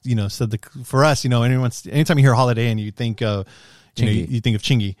 We've said for us, anytime you hear Holiday Inn, you think you think of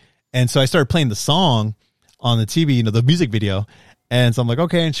Chingy. And so I started playing the song on the TV, the music video, and so I'm like,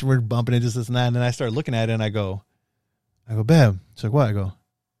 okay, and we're bumping it, this and that, and then I started looking at it, and I go, babe. She's like, what? I go,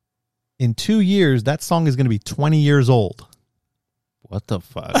 in 2 years, that song is going to be 20 years old. What the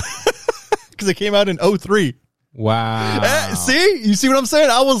fuck? Because it came out in 2003. Wow. See? You see what I'm saying?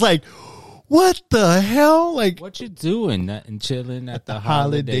 I was like, what the hell? What you doing? Nothing, chilling at the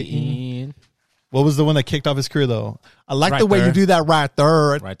Holiday Inn. What was the one that kicked off his career, though? I like the way there. you do that right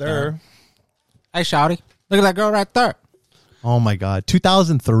there. Right there. Hey, shawty. Look at that girl right there. Oh, my God.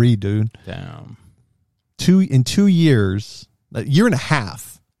 2003, dude. Damn. In 2 years, a year and a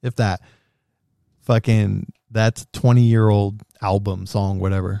half, if that, fucking That's a 20-year-old album, song,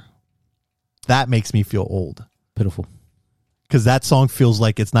 whatever. That makes me feel old. Pitiful. Because that song feels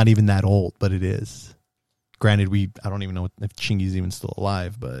like it's not even that old, but it is. Granted, I don't even know if Chingy's even still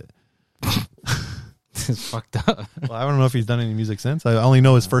alive, but... It's fucked up. Well, I don't know if he's done any music since. I only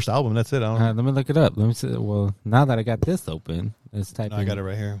know his first album. That's it. I don't know. Let me look it up. Let me see. Well, now that I got this open, let's type No, in I got it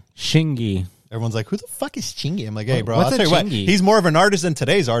right here. Shingy. Everyone's like, who the fuck is Chingy? I'm like, hey, bro, What's I'll a tell you what. Chingy? He's more of an artist than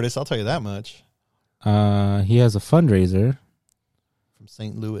today's artist. I'll tell you that much. He has a fundraiser. From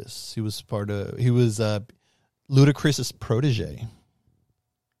St. Louis. He was Ludacris's protege.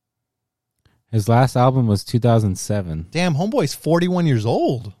 His last album was 2007. Damn, homeboy's 41 years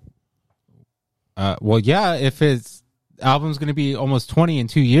old. Well, yeah, if his album's going to be almost 20 in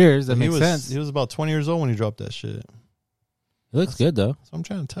 2 years, that makes sense. He was about 20 years old when he dropped that shit. It looks good, though. So I'm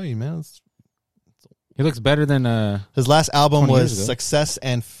trying to tell you, man. He looks better than... His last album 20 years was ago. Success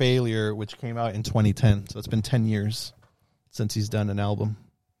and Failure, which came out in 2010. So it's been 10 years since he's done an album.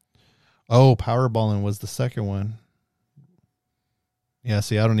 Oh, Powerballin' was the second one. Yeah,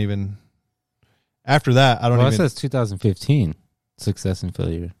 see, I don't even... After that, I don't Well, even... it says 2015. Success and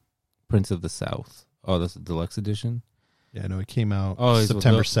Failure. Prince of the South. Oh, that's the deluxe edition? Yeah, no, it came out Oh,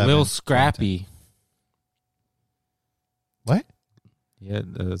 September 7th. Lil Scrappy. What? Yeah,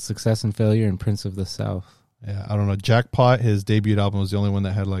 Success and Failure and Prince of the South. Yeah, I don't know. Jackpot, his debut album, was the only one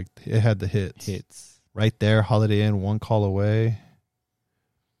that had it had the hits. Right there, Holiday Inn, One Call Away.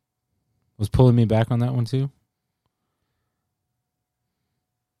 Was Pulling Me Back on that one too?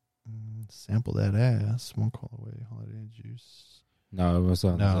 Sample That Ass, One Call Away, Holiday Inn Juice. No, it was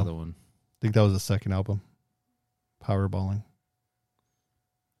on the other one. I think that was the second album. Powerballing.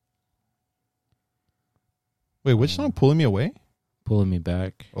 Wait, which song? Pulling Me Away? Pulling Me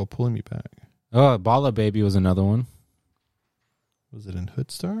Back. Oh, Pulling Me Back. Oh, Balla Baby was another one. Was it in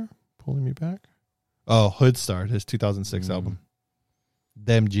Hoodstar? Pulling Me Back? Oh, Hoodstar, his 2006 album.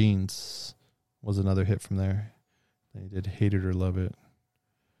 Them Jeans was another hit from there. They did Hate It or Love It.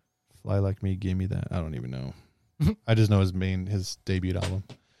 Fly Like Me, Give Me That. I don't even know. I just know his debut album.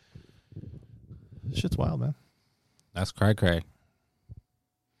 This shit's wild, man. That's Cry Cry.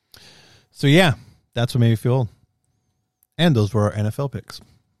 So yeah, that's what made me feel old. And those were our NFL picks.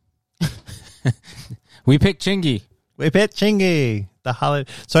 We picked Chingy. We picked Chingy. The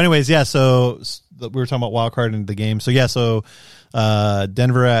holiday. So anyways, yeah, so we were talking about wild card into the game. So yeah,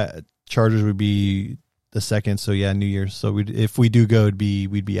 Denver at Chargers would be the second. So yeah, New Year's. So if we do go,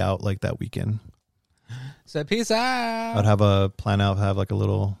 we'd be out like that weekend. So peace out. I'd have a plan out, have like a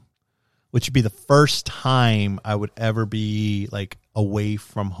little, which would be the first time I would ever be like away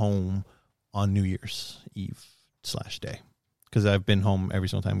from home on New Year's Eve / day. Because I've been home every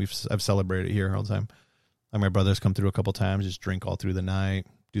single time. I've celebrated here all the time. Like my brothers come through a couple times, just drink all through the night,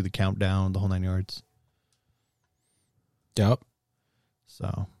 do the countdown, the whole 9 yards. Yep.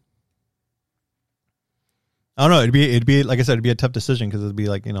 So I don't know. It'd be like I said, it'd be a tough decision because it'd be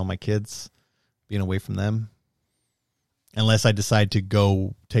like, my kids being away from them. Unless I decide to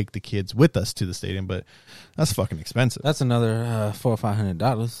go take the kids with us to the stadium, but that's fucking expensive. That's another $400 or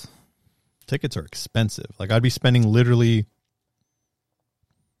 $500. Tickets are expensive. Like I'd be spending literally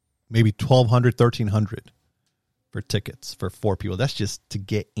maybe $1,200, $1,300 for tickets for 4 people. That's just to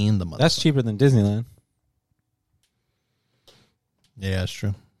get in the month. That's cheaper than Disneyland. Yeah, that's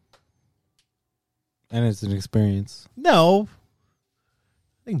true. And it's an experience. No.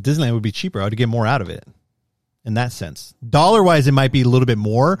 I think Disneyland would be cheaper. I would get more out of it in that sense. Dollar-wise, it might be a little bit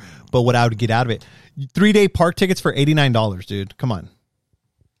more, but what I would get out of it. 3-day park tickets for $89, dude. Come on.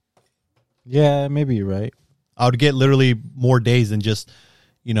 Yeah, maybe you're right. I would get literally more days than just,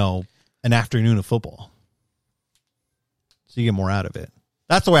 an afternoon of football. So you get more out of it.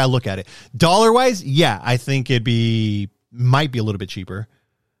 That's the way I look at it. Dollar-wise, yeah, I think might be a little bit cheaper.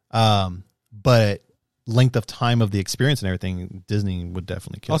 But length of time of the experience and everything, Disney would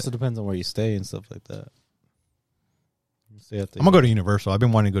definitely kill Also it. depends on where you stay and stuff like that. I'm going to go to Universal. I've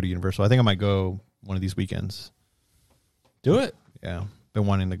been wanting to go to Universal. I think I might go one of these weekends. Do it. Yeah, been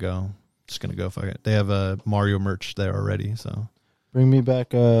wanting to go. Just going to go. Fuck it. They have a Mario merch there already, so. Bring me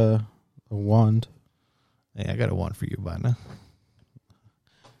back a wand. Hey, I got a wand for you, Vina.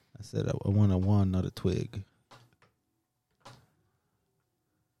 I said I want a wand, not a twig.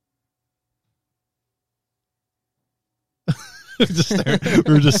 We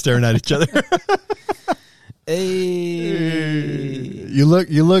were just staring at each other. Hey, You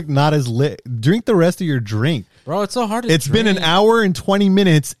look not as lit. Drink the rest of your drink. bro, it's so hard to It's been an drink. hour and 20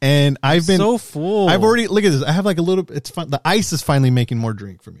 minutes, and I've been so full. I've already look at this. I have like a little. It's fun. The ice is finally making more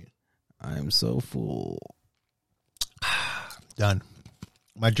drink for me. I'm so full. Done.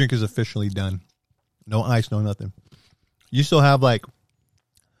 My drink is officially done. No ice, no nothing. You still have like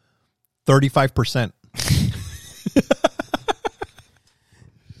 35%.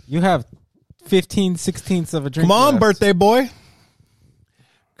 You have 15/16 of a drink. Come on, left. birthday boy.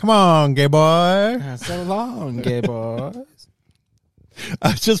 Come on, gay boy. So long, gay boys.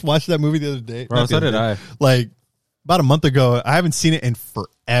 I just watched that movie the other day. Bro, Not the so other did day. I. Like about a month ago. I haven't seen it in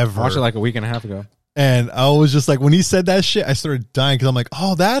forever. I watched it like a week and a half ago. And I was just like, when he said that shit, I started dying because I'm like,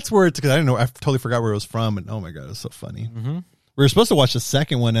 oh, that's where it's, because I didn't know, I totally forgot where it was from. And oh my God, it was so funny. Mm-hmm. We were supposed to watch the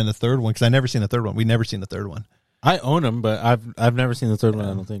second one and the third one because I never seen the third one. We never seen the third one. I own them, but I've never seen the third one.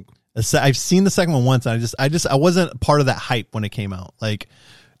 I don't think. I've seen the second one once. And I wasn't part of that hype when it came out. Like,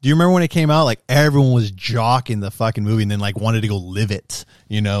 do you remember when it came out? Like everyone was jocking the fucking movie and then like wanted to go live it,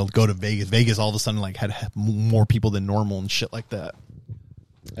 you know, go to Vegas. Vegas all of a sudden like had more people than normal and shit like that.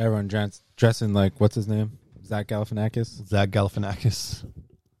 Everyone dressing like, what's his name? Zach Galifianakis. Zach Galifianakis.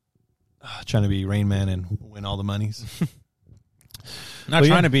 Trying to be Rain Man and win all the monies. Not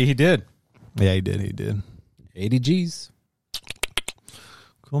trying to be. He did. Yeah, he did. He did. 80 G's.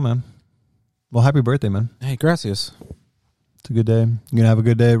 Cool, man. Well, happy birthday, man. Hey, gracias. It's a good day. You gonna have a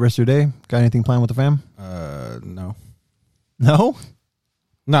good day, rest of your day? Got anything planned with the fam? No. No?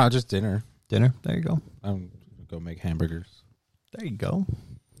 No, just dinner. Dinner? There you go. I'm gonna go make hamburgers. There you go.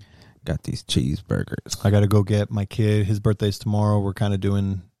 Got these cheeseburgers. I gotta go get my kid. His birthday's tomorrow. We're kind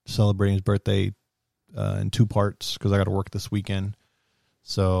of celebrating his birthday in two parts because I gotta work this weekend.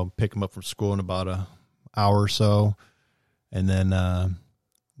 So pick him up from school in about an hour or so. And then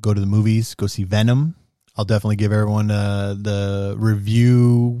go to the movies, go see Venom. I'll definitely give everyone the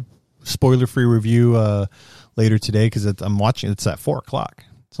review, spoiler-free review later today because I'm watching. It's at 4:00.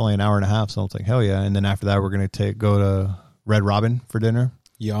 It's only an hour and a half, so I'm like, hell yeah. And then after that, we're going to go to Red Robin for dinner.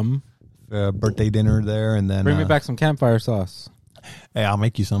 Yum. Birthday dinner there. And then bring me back some campfire sauce. Hey, I'll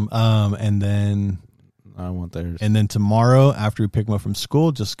make you some. And then I want theirs. And then tomorrow, after we pick him up from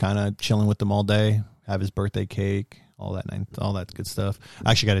school, just kind of chilling with him all day, have his birthday cake, all that good stuff.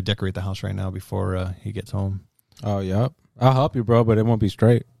 I actually got to decorate the house right now before he gets home. Oh, yep. I'll help you, bro, but it won't be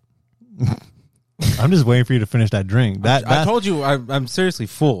straight. I'm just waiting for you to finish that drink. I told you I'm seriously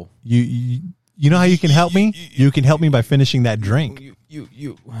full. You know how you can help me? You can help me by finishing that drink.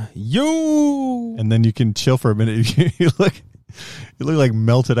 You. And then you can chill for a minute. You look like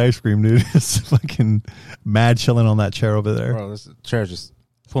melted ice cream, dude. It's fucking mad chilling on that chair over there. Bro, this chair just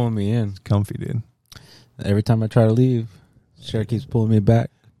pulling me in. It's comfy, dude. Every time I try to leave, chair keeps pulling me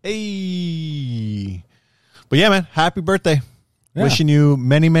back. Hey. But yeah, man, happy birthday. Yeah. Wishing you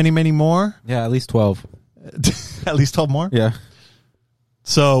many, many, many more. Yeah, at least 12. At least 12 more? Yeah.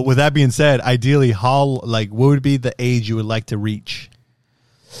 So with that being said, ideally, what would be the age you would like to reach?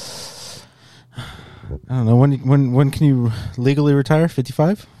 I don't know. When can you legally retire?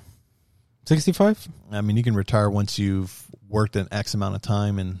 55? 65? I mean, you can retire once you've worked an X amount of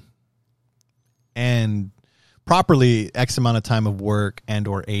time and properly X amount of time of work and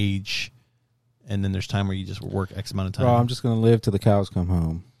or age. And then there's time where you just work X amount of time. Bro, I'm just going to live till the cows come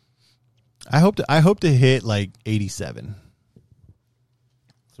home. I hope to hit like 87.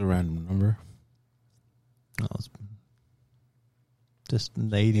 It's a random number. No, it's just the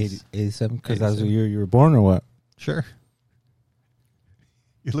 80s. 87? Because that's the year you were born or what? Sure.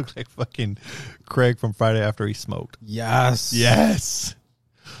 You look like fucking Craig from Friday After He Smoked. Yes. Yes.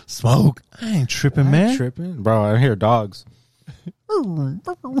 Smoke. I ain't tripping, man. Tripping? Bro, I hear dogs. What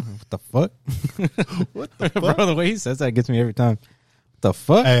the fuck? What the fuck? Bro, the way he says that gets me every time. What the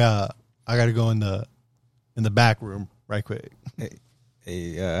fuck? Hey, I got to go in the back room right quick.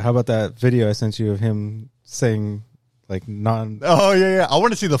 Hey, how about that video I sent you of him saying like Oh yeah. I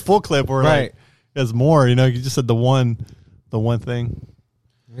want to see the full clip where like there's more. You know, you just said the one thing.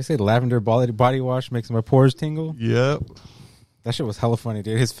 They say lavender body wash makes my pores tingle. Yep. That shit was hella funny,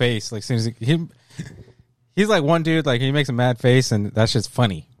 dude. His face, like, soon as he's like one dude, like he makes a mad face, and that shit's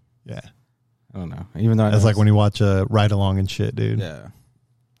funny. Yeah. I don't know. Even though it's like when you watch a Ride Along and shit, dude. Yeah.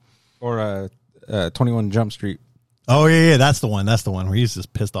 Or 21 Jump Street. Oh yeah, that's the one. That's the one where he's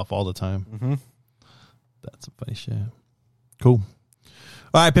just pissed off all the time. Mm-hmm. That's some funny shit. Cool.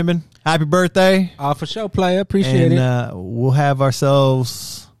 All right, Pimpin'. Happy birthday. For sure, player. Appreciate it. We'll have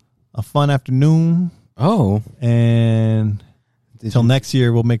ourselves a fun afternoon. Oh. And until next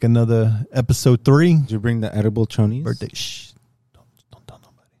year, we'll make another episode 3. Did you bring the edible chonies? Birthday. Shh. Don't tell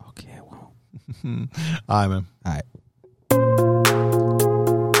nobody. Okay, I won't. All right, man. All right.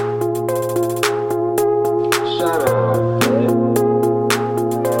 Shut up.